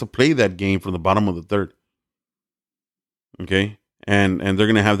Birmingham has to play that game from the bottom of the third. Okay? And they're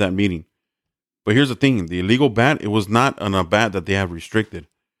going to have that meeting. But here's the thing. The illegal bat, it was not on a bat that they have restricted.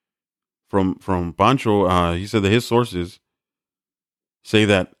 From Pancho, he said that his sources say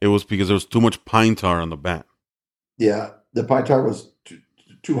that it was because there was too much pine tar on the bat. Yeah, the pine tar was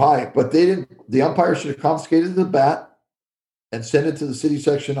too high. But they didn't. The umpire should have confiscated the bat and sent it to the city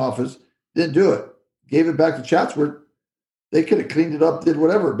section office. Didn't do it. Gave it back to Chatsworth. They could have cleaned it up, did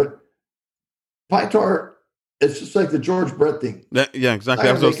whatever. But pine tar, it's just like the George Brett thing. Yeah, exactly.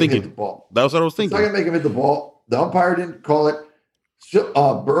 That's what I was thinking. That was what I was thinking. It's not going to make him hit the ball. The umpire didn't call it.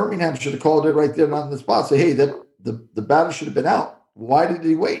 Birmingham should have called it right there on the spot. Say, hey, the batter should have been out. Why did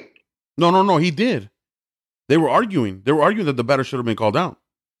he wait? No, he did. They were arguing. They were arguing that the batter should have been called out.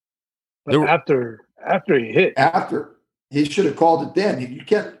 After he hit. After. He should have called it then. You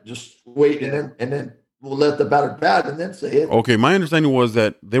can't just wait and then we'll let the batter bat and then say it. Okay, my understanding was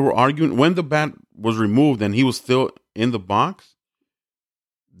that they were arguing when the bat was removed and he was still in the box.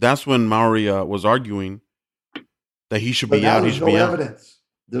 That's when Maury was arguing that he should be out. He should be out.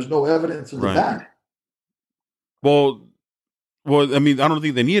 There's no evidence of the bat. Well, I mean, I don't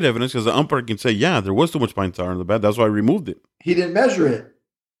think they need evidence because the umpire can say, yeah, there was too much pine tar in the bat. That's why I removed it. He didn't measure it.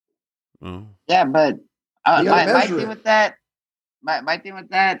 Oh. Yeah, but my thing with that,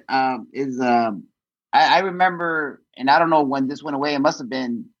 is I remember, and I don't know when this went away. It must have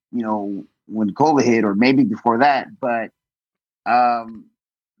been, when COVID hit or maybe before that. But the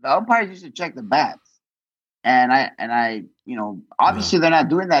umpires used to check the bats. And I, obviously they're not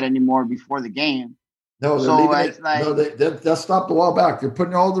doing that anymore before the game. No, that stopped a while back. They're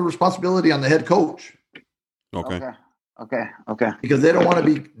putting all the responsibility on the head coach. Okay. Because they don't want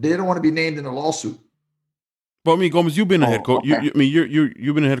to be named in a lawsuit. Well, I mean, Gomez, you've been a head coach. Okay.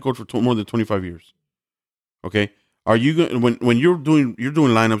 You've been a head coach for more than 25 years. Okay. Are you going when you're doing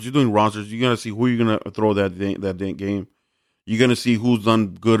lineups, you're doing rosters, you're gonna see who you're gonna throw that game. You're gonna see who's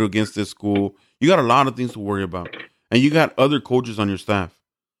done good against this school. You got a lot of things to worry about, and you got other coaches on your staff.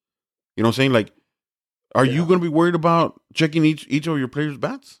 You know what I'm saying? Like, are you going to be worried about checking each of your players'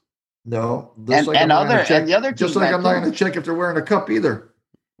 bats? No, the other just like I'm not going to check if they're wearing a cup either.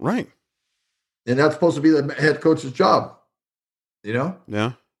 Right. And that's supposed to be the head coach's job. Yeah.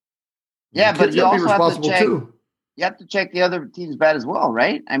 Yeah, but you also have to check. You have to check the other team's bat as well,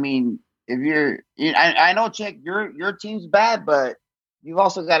 right? I mean, I know check your team's bat, but you've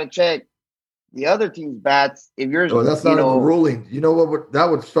also got to check the other team's bats. If you're, that's not in the ruling. You know what? That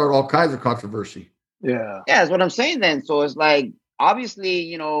would start all kinds of controversy. Yeah, that's what I'm saying. Then, so it's like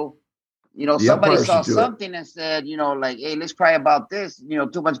obviously, somebody saw something and said, like, hey, let's cry about this.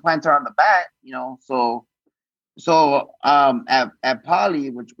 Too much pine tar on the bat. So at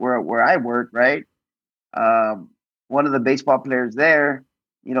Poly, where I work, right, one of the baseball players there,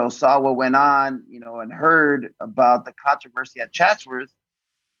 saw what went on, and heard about the controversy at Chatsworth.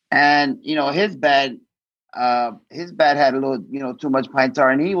 And, his bat had a little, too much pine tar,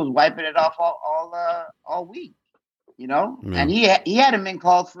 and he was wiping it off all week, and he hadn't been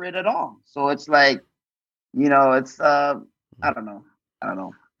called for it at all. So it's like, it's, I don't know.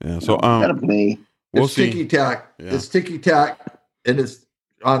 Yeah. So, gotta play. We'll it's ticky tack. Yeah. It's ticky tack. And it's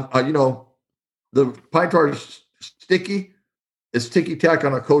on, the pine tar is sticky. It's ticky tack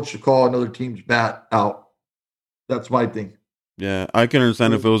on a coach to call another team's bat out. That's my thing. Yeah, I can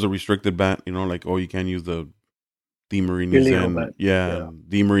understand if it was a restricted bat, like, you can't use the DeMarini's in.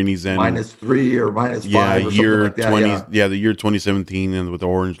 DeMarini's in -3 or -5. Yeah, or year like that, 20. Yeah, the year 2017, and with the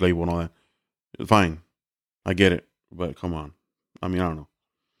orange label and all that. Fine, I get it, but come on. I mean, I don't know.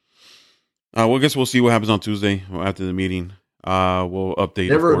 Well, I guess we'll see what happens on Tuesday after the meeting. We'll update.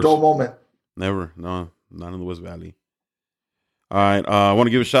 Never a dull moment. Never, no, not in the West Valley. All right, I want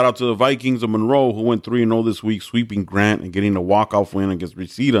to give a shout out to the Vikings of Monroe, who went 3-0 this week, sweeping Grant and getting a walk-off win against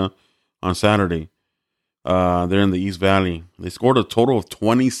Reseda on Saturday. They're in the East Valley. They scored a total of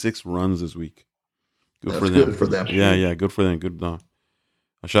 26 runs this week. Good for them. Good for them. Yeah, good for them. Good. A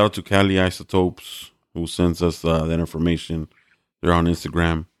shout out to Cali Isotopes, who sends us that information. They're on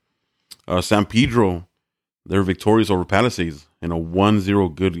Instagram. San Pedro, they're victorious over Palisades in a 1-0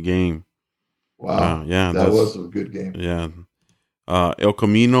 good game. Wow. That was a good game. Yeah. El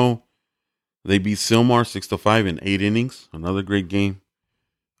Camino, they beat Silmar 6-5 in 8 innings. Another great game.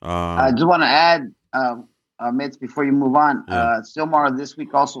 I just want to add, Mitz, before you move on, Silmar this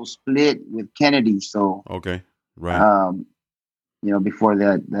week also split with Kennedy. So okay, right. Before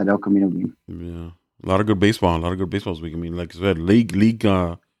that El Camino game. Yeah, a lot of good baseball. This week. I mean, like I said, league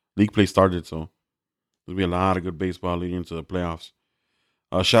play started, so there'll be a lot of good baseball leading into the playoffs.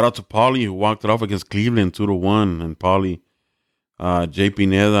 Shout out to Paulie, who walked it off against Cleveland 2-1, and Paulie, J.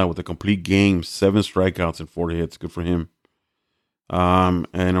 Pineda with a complete game, 7 strikeouts and 4 hits. Good for him. And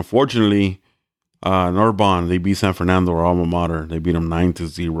unfortunately, Narbonne, they beat San Fernando, our alma mater. They beat them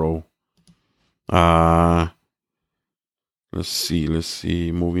 9-0. Let's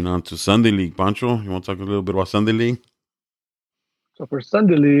see. Moving on to Sunday League. Pancho, you want to talk a little bit about Sunday League? So for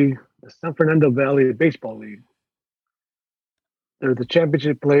Sunday League, the San Fernando Valley Baseball League, there's the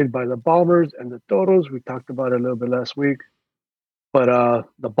championship played by the Bombers and the Toros. We talked about it a little bit last week. But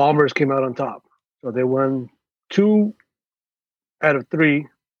the Bombers came out on top. So they won 2 out of 3,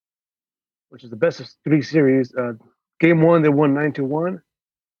 which is the best of 3 series. Game 1, they won 9-1.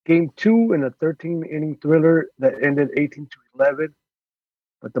 Game 2 in a 13-inning thriller that ended 18-11.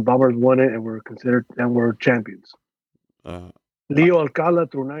 But the Bombers won it and were champions. Leo Alcala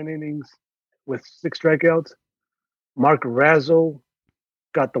threw 9 innings with 6 strikeouts. Mark Razzo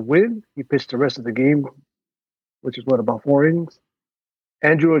got the win. He pitched the rest of the game, which is about 4 innings.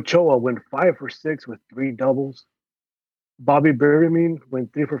 Andrew Ochoa went 5 for 6 with 3 doubles. Bobby Berryman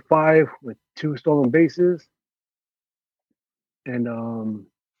went 3 for 5 with 2 stolen bases. And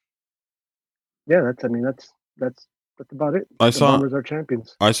that's about it. The Bombers are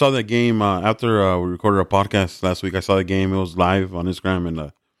champions. I saw that game after we recorded a podcast last week. I saw the game. It was live on Instagram,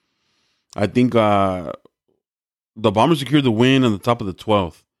 and I think the Bombers secured the win on the top of the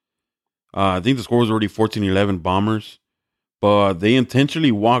 12th. I think the score was already 14-11 Bombers, but they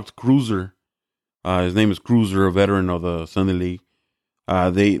intentionally walked Cruiser. His name is Cruiser, a veteran of the Sunday League.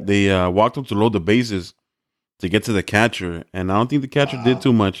 They walked him to load the bases to get to the catcher, and I don't think the catcher did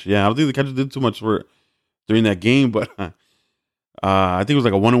too much. Yeah, I don't think the catcher did too much during that game, but I think it was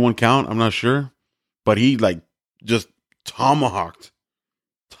like a 1-1 count. I'm not sure, but he just tomahawked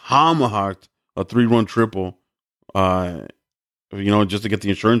a 3-run triple, just to get the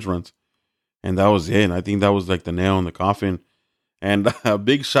insurance runs, and that was it. And I think that was like the nail in the coffin. And a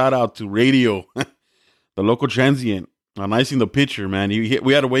big shout out to Radio, the local transient. On icing the pitcher, man. We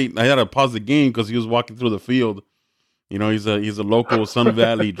had to wait. I had to pause the game because he was walking through the field. He's a local Sun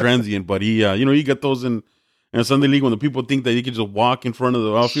Valley transient, but he get those in Sunday League when the people think that you can just walk in front of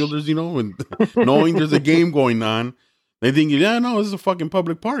the outfielders, and knowing there's a game going on, they think, this is a fucking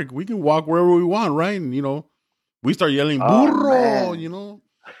public park. We can walk wherever we want, right? And we start yelling "burro,"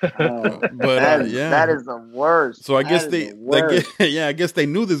 but that is the worst. So I guess I guess they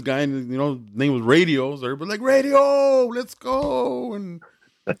knew this guy, and his name was Radio. So everybody like, Radio, let's go, and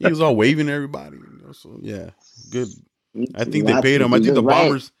he was all waving at everybody. So yeah, good. I think they paid him. I think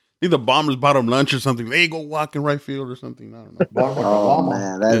the Bombers bought him lunch or something. They go walk in right field or something. I don't know. Oh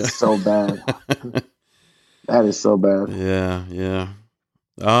man, that's so bad. That is so bad. Yeah.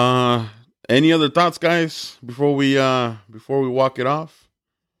 Any other thoughts, guys, before we walk it off?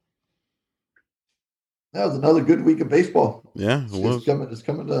 That was another good week of baseball. Yeah, it was. It's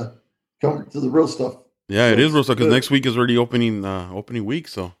coming to the real stuff. Yeah, it is real stuff because next week is already opening week,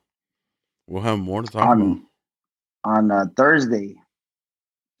 so we'll have more to talk about. On Thursday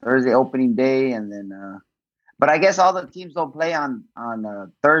opening day, and then but I guess all the teams don't play on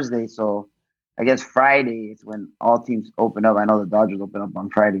Thursday, so I guess Friday is when all teams open up. I know the Dodgers open up on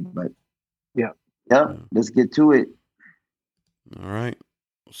Friday, but yeah. Let's get to it. All right.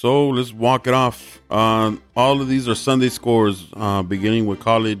 So let's walk it off. All of these are Sunday scores, beginning with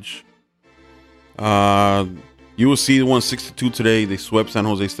college. USC won 62 today. They swept San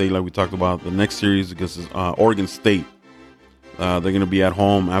Jose State like we talked about. The next series against Oregon State. They're going to be at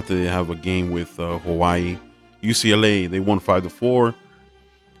home after they have a game with Hawaii. UCLA, they won 5-4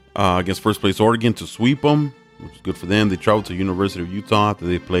 against first place Oregon to sweep them, which is good for them. They traveled to University of Utah after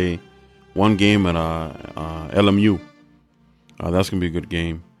they play one game at LMU. That's going to be a good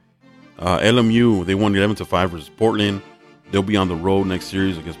game. LMU, they won 11-5 versus Portland. They'll be on the road next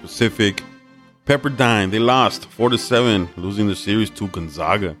series against Pacific. Pepperdine, they lost 4-7, losing the series to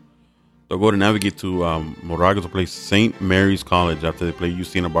Gonzaga. They'll go to navigate to Moraga to play St. Mary's College after they play UC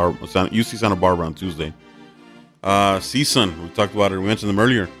Santa Barbara on Tuesday. CSUN, we talked about it. We mentioned them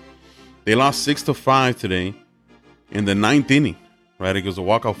earlier. They lost 6-5 today in the 9th inning. Right, it was a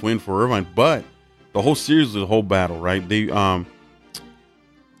walk-off win for Irvine, but the whole series was a whole battle. Right, they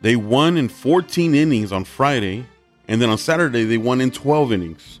won in 14 innings on Friday, and then on Saturday they won in 12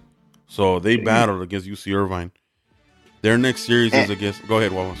 innings. So they battled against UC Irvine. Their next series is against. Go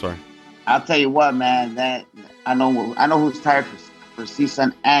ahead, Wawa. Sorry. I'll tell you what, man. That I know who's tired for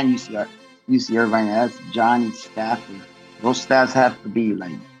CSUN and UC Irvine. That's Johnny Stafford. Those stats have to be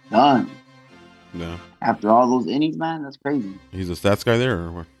like done. Yeah. After all those innings, man, that's crazy. He's a stats guy there,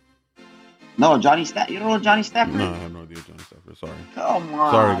 or what? No, Johnny Stafford. You don't know Johnny Stafford? No, I have no idea Johnny Stafford. Sorry. Come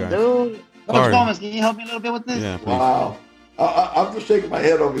on, sorry, guys. Dude. Coach Gomez, can you help me a little bit with this? Yeah, please. Wow. I'm just shaking my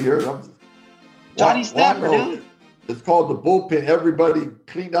head over here. Johnny Stafford, dude. It's called the bullpen. Everybody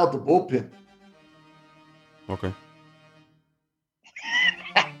cleaned out the bullpen. Okay.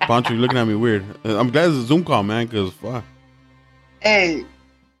 Pancho, you're looking at me weird. I'm glad it's a Zoom call, man, because fuck. Hey,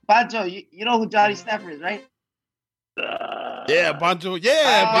 Pancho, you know who Johnny Stafford is, right? Yeah, Pancho.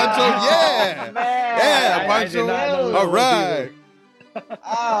 Yeah, Pancho. Yeah. Man. Yeah, Pancho. All right.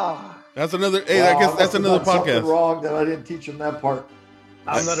 Oh. That's another. Hey, I guess that's another podcast. Wrong that I didn't teach him that part.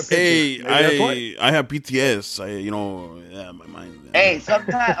 I'm not a pitcher. Hey, I have PTS. My mind. Hey,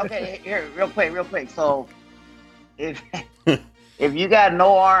 sometimes. Okay, here, real quick. So, if you got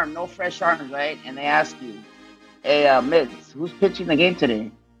no arm, no fresh arms, right, and they ask you, hey, Mitz, who's pitching the game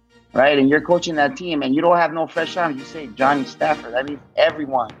today, right, and you're coaching that team, and you don't have no fresh arms, you say Johnny Stafford. That means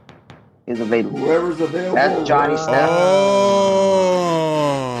everyone is available. Whoever's available. That's Johnny Stafford. Oh.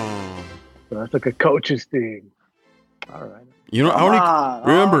 So that's like a coach's thing. All right. You know,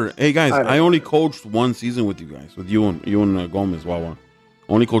 remember, hey guys, I only coached one season with you guys, with you and Gomez, Wawa.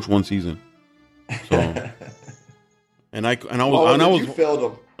 Only coached one season. So, and I was you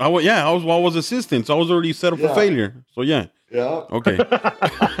failed him. I was assistant, so I was already set up for failure. So yeah. Yeah. Okay. Look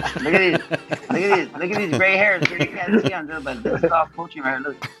at these gray hairs. You can't see them, dude, but this is all coaching right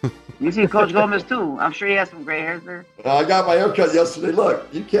here. Look. You see Coach Gomez too. I'm sure he has some gray hairs there. I got my haircut yesterday. Look,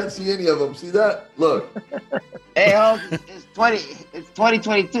 you can't see any of them. See that? Look. Hey, Holmes, it's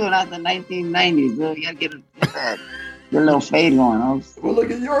 2022, not the 1990s, dude. You gotta get a little fade going, Holmes. Well,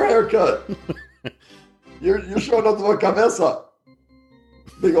 look at your haircut. You're showing up to my cabeza.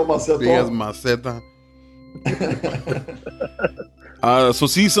 Big old maceta. Big as maceta. So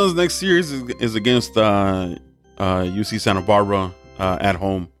CSUN's next series is against UC Santa Barbara at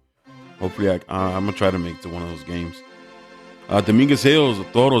home. Hopefully, I'm gonna try to make it to one of those games. Dominguez Hills, the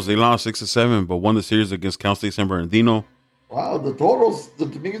Toros, they lost 6-7, but won the series against Cal State San Bernardino. Wow, the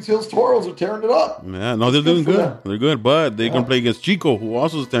Dominguez Hills Toros are tearing it up. Yeah, no, they're doing good. They're good, but they're gonna play against Chico, who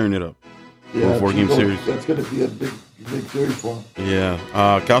also is tearing it up. Yeah, 4-game series. That's gonna be a big series for them. Yeah,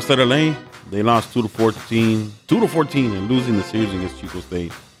 Cal State LA, they lost 2-14, and losing the series against Chico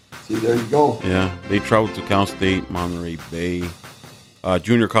State. See, there you go. Yeah, they traveled to Cal State, Monterey Bay.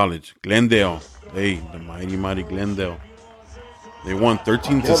 Junior college, Glendale. Hey, the mighty Glendale. They won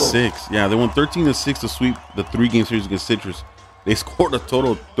 13-6. Yeah, they won 13-6 to sweep the 3-game series against Citrus. They scored a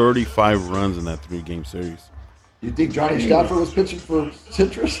total of 35 runs in that 3-game series. You think Johnny Stafford was pitching for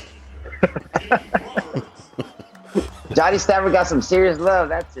Citrus? Johnny Stafford got some serious love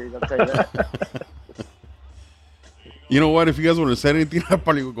that series, I'll tell you that. You know what? If you guys want to say anything, I'll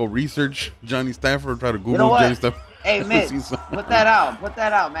probably go research Johnny Stafford, try to Google Johnny Stafford. Hey, Mitch, put that out,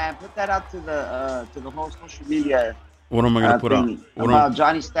 man. Put that out to the whole social media. What am I gonna put out about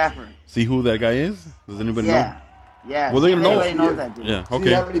Johnny Stafford? See who that guy is? Does anybody know? Yeah. Well, they're gonna know. Everybody knows that dude. Yeah. Okay.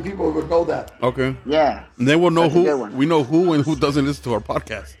 See how many people would know that? Okay. Yeah. And then we'll know who we know who and who doesn't listen to our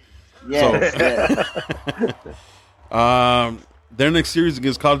podcast. Yeah. So, their next series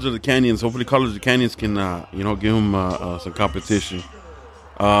against College of the Canyons. Hopefully, College of the Canyons can give them some competition.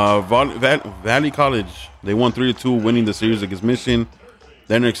 Valley College, they won 3-2, winning the series against Mission.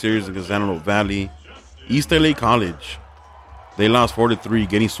 Their next series against Antelope Valley. East LA College, they lost 4-3,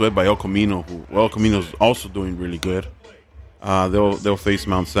 getting swept by El Camino. El Camino is also doing really good. They'll face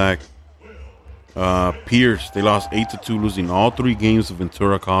Mount Sac. Pierce, they lost 8-2, losing all 3 games to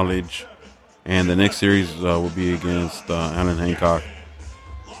Ventura College. And the next series will be against Allen Hancock.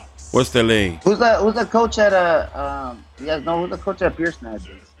 West LA. Who's the coach at you guys know who's the coach at Pierce now?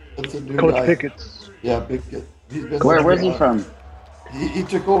 Coach guy. Pickett. Yeah, Pickett. He's been where's he from? He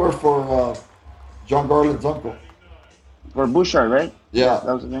took over for John Garland's uncle. For Bouchard, right? Yeah.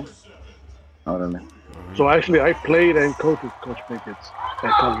 That was his name? I don't know. So actually, I played and coached with Coach Pickett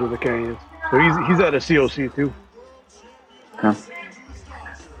at College of the Canyons. So he's at a COC too. Huh.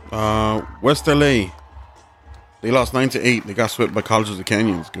 West LA. They lost 9-8. They got swept by College of the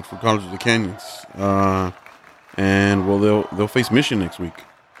Canyons. Good for College of the Canyons. And they'll face Mission next week.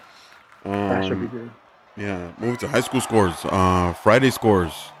 That should be good. Yeah. Moving to high school scores. Friday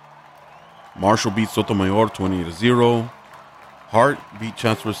scores. Marshall beat Sotomayor 20-0. Hart beat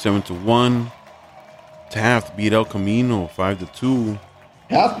Chancellor 7-1. Taft beat El Camino 5-2.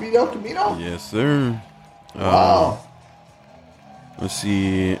 Taft beat El Camino? Yes, sir. Wow. Let's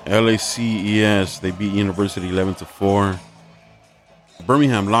see. LACES, they beat University 11-4.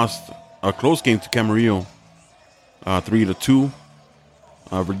 Birmingham lost a close game to Camarillo 3-2.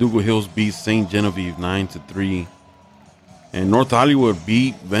 Verdugo Hills beat St. Genevieve 9-3. And North Hollywood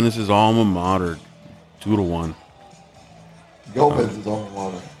beat Venice's alma mater 2-1. Go Venice's alma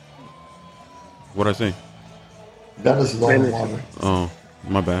mater. What'd I say? Venice's alma mater. Oh,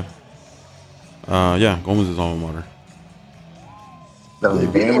 my bad. Yeah, Gomez's alma mater. They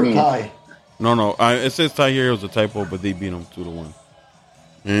beat him or tie? No. It says tie here. It was a typo, but they beat them 2-1.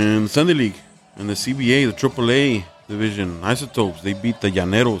 And Sunday League and the CBA, the AAA division, Isotopes, they beat the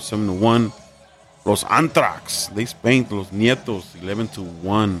Llaneros 7-1. Los Antrax, they spanked Los Nietos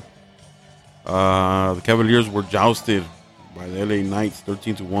 11-1. The Cavaliers were jousted by the LA Knights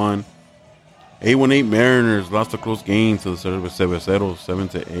 13-1. A18 Mariners lost a close game to the Cerveceros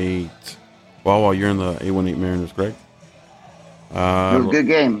 7-8. Wow, you're in the A18 Mariners, correct? It was a good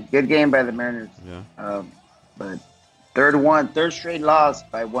game. Good game by the Mariners. Yeah. But third straight loss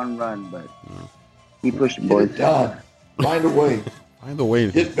by 1 run. But he pushed the boys. Find a way. Find a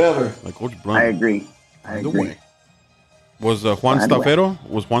way. Get better. Like Coach Blunt. I agree. Was Juan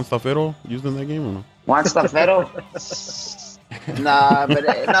Staffero used in that game or no? Juan Staffero? Nah, but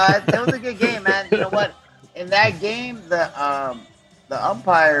it was a good game, man. You know what? In that game, the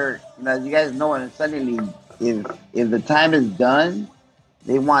umpire, you guys know in Sunday League, if the time is done,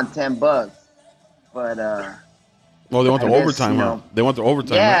 they want $10. But well, they want the overtime. They want the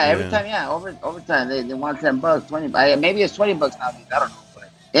overtime. Yeah, every time. Yeah, overtime. They want $10, 20. Maybe it's $20 nowadays. I don't know. But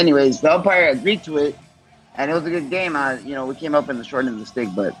anyways, the umpire agreed to it, and it was a good game. We came up in the short end of the stick,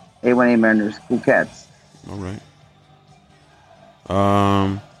 but A18 Mariners, cool cats. All right.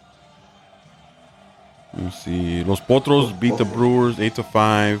 Let me see. Los Potros beat the Brewers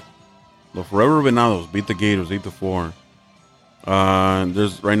 8-5. The Forever Venados beat the Gators 8-4.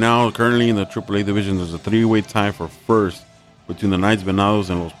 There's right now, currently in the AAA division, there's a 3-way tie for first between the Knights, Venados,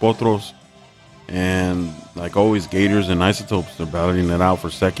 and Los Potros. And like always, Gators and Isotopes, they're battling it out for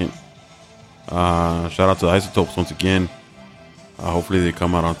second. Shout out to the Isotopes once again. Hopefully they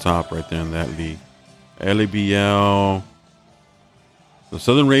come out on top right there in that league. LABL, the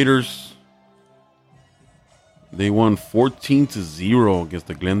Southern Raiders, they won 14-0 against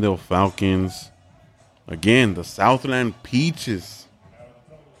the Glendale Falcons. Again, the Southland Peaches,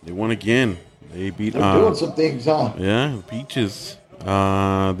 they won again. They beat. They're doing some things, huh? Yeah, Peaches.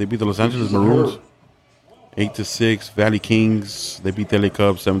 They beat the Los Angeles Maroons 8-6. Valley Kings, they beat the LA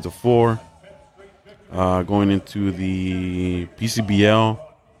Cubs 7-4. Going into the PCBL,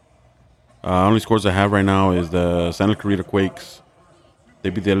 only scores I have right now is the Santa Clarita Quakes. They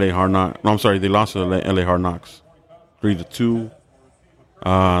beat the LA Hard Knocks. No, I'm sorry, they lost to the LA Hard Knocks 3-2.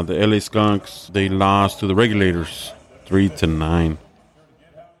 The LA Skunks, they lost to the Regulators 3-9.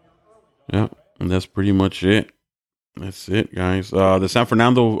 Yeah, and that's pretty much it. That's it, guys. The San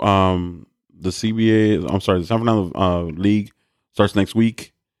Fernando, the San Fernando League starts next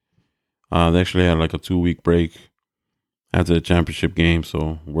week. They actually had like a 2-week break after the championship game,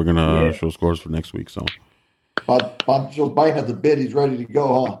 so we're gonna show scores for next week. So, Pancho's biting at the bit. He's ready to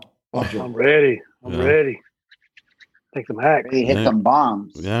go, huh? Pancho. I'm ready. I'm ready. Take some hacks. Ready to hit some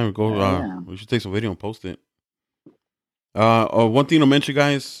bombs. Yeah, we should take some video and post it. One thing to mention,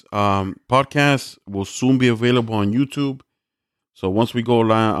 guys, podcast will soon be available on YouTube. So once we go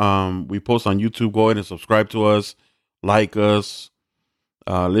live, we post on YouTube. Go ahead and subscribe to us, like us,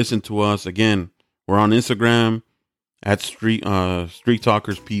 listen to us. Again, we're on Instagram at Street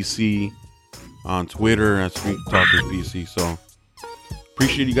Talkers PC, on Twitter at Street Talkers PC. So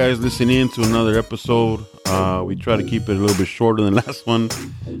appreciate you guys listening in to another episode. We try to keep it a little bit shorter than the last one.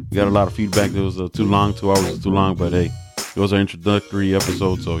 We got a lot of feedback. It was too long. 2 hours was too long, but hey, it was our introductory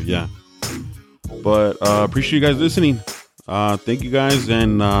episode, so yeah. But appreciate you guys listening. Thank you guys,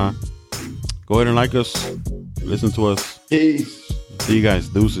 and go ahead and like us, listen to us. Peace. See you guys.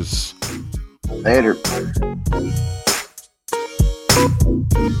 Deuces. Later.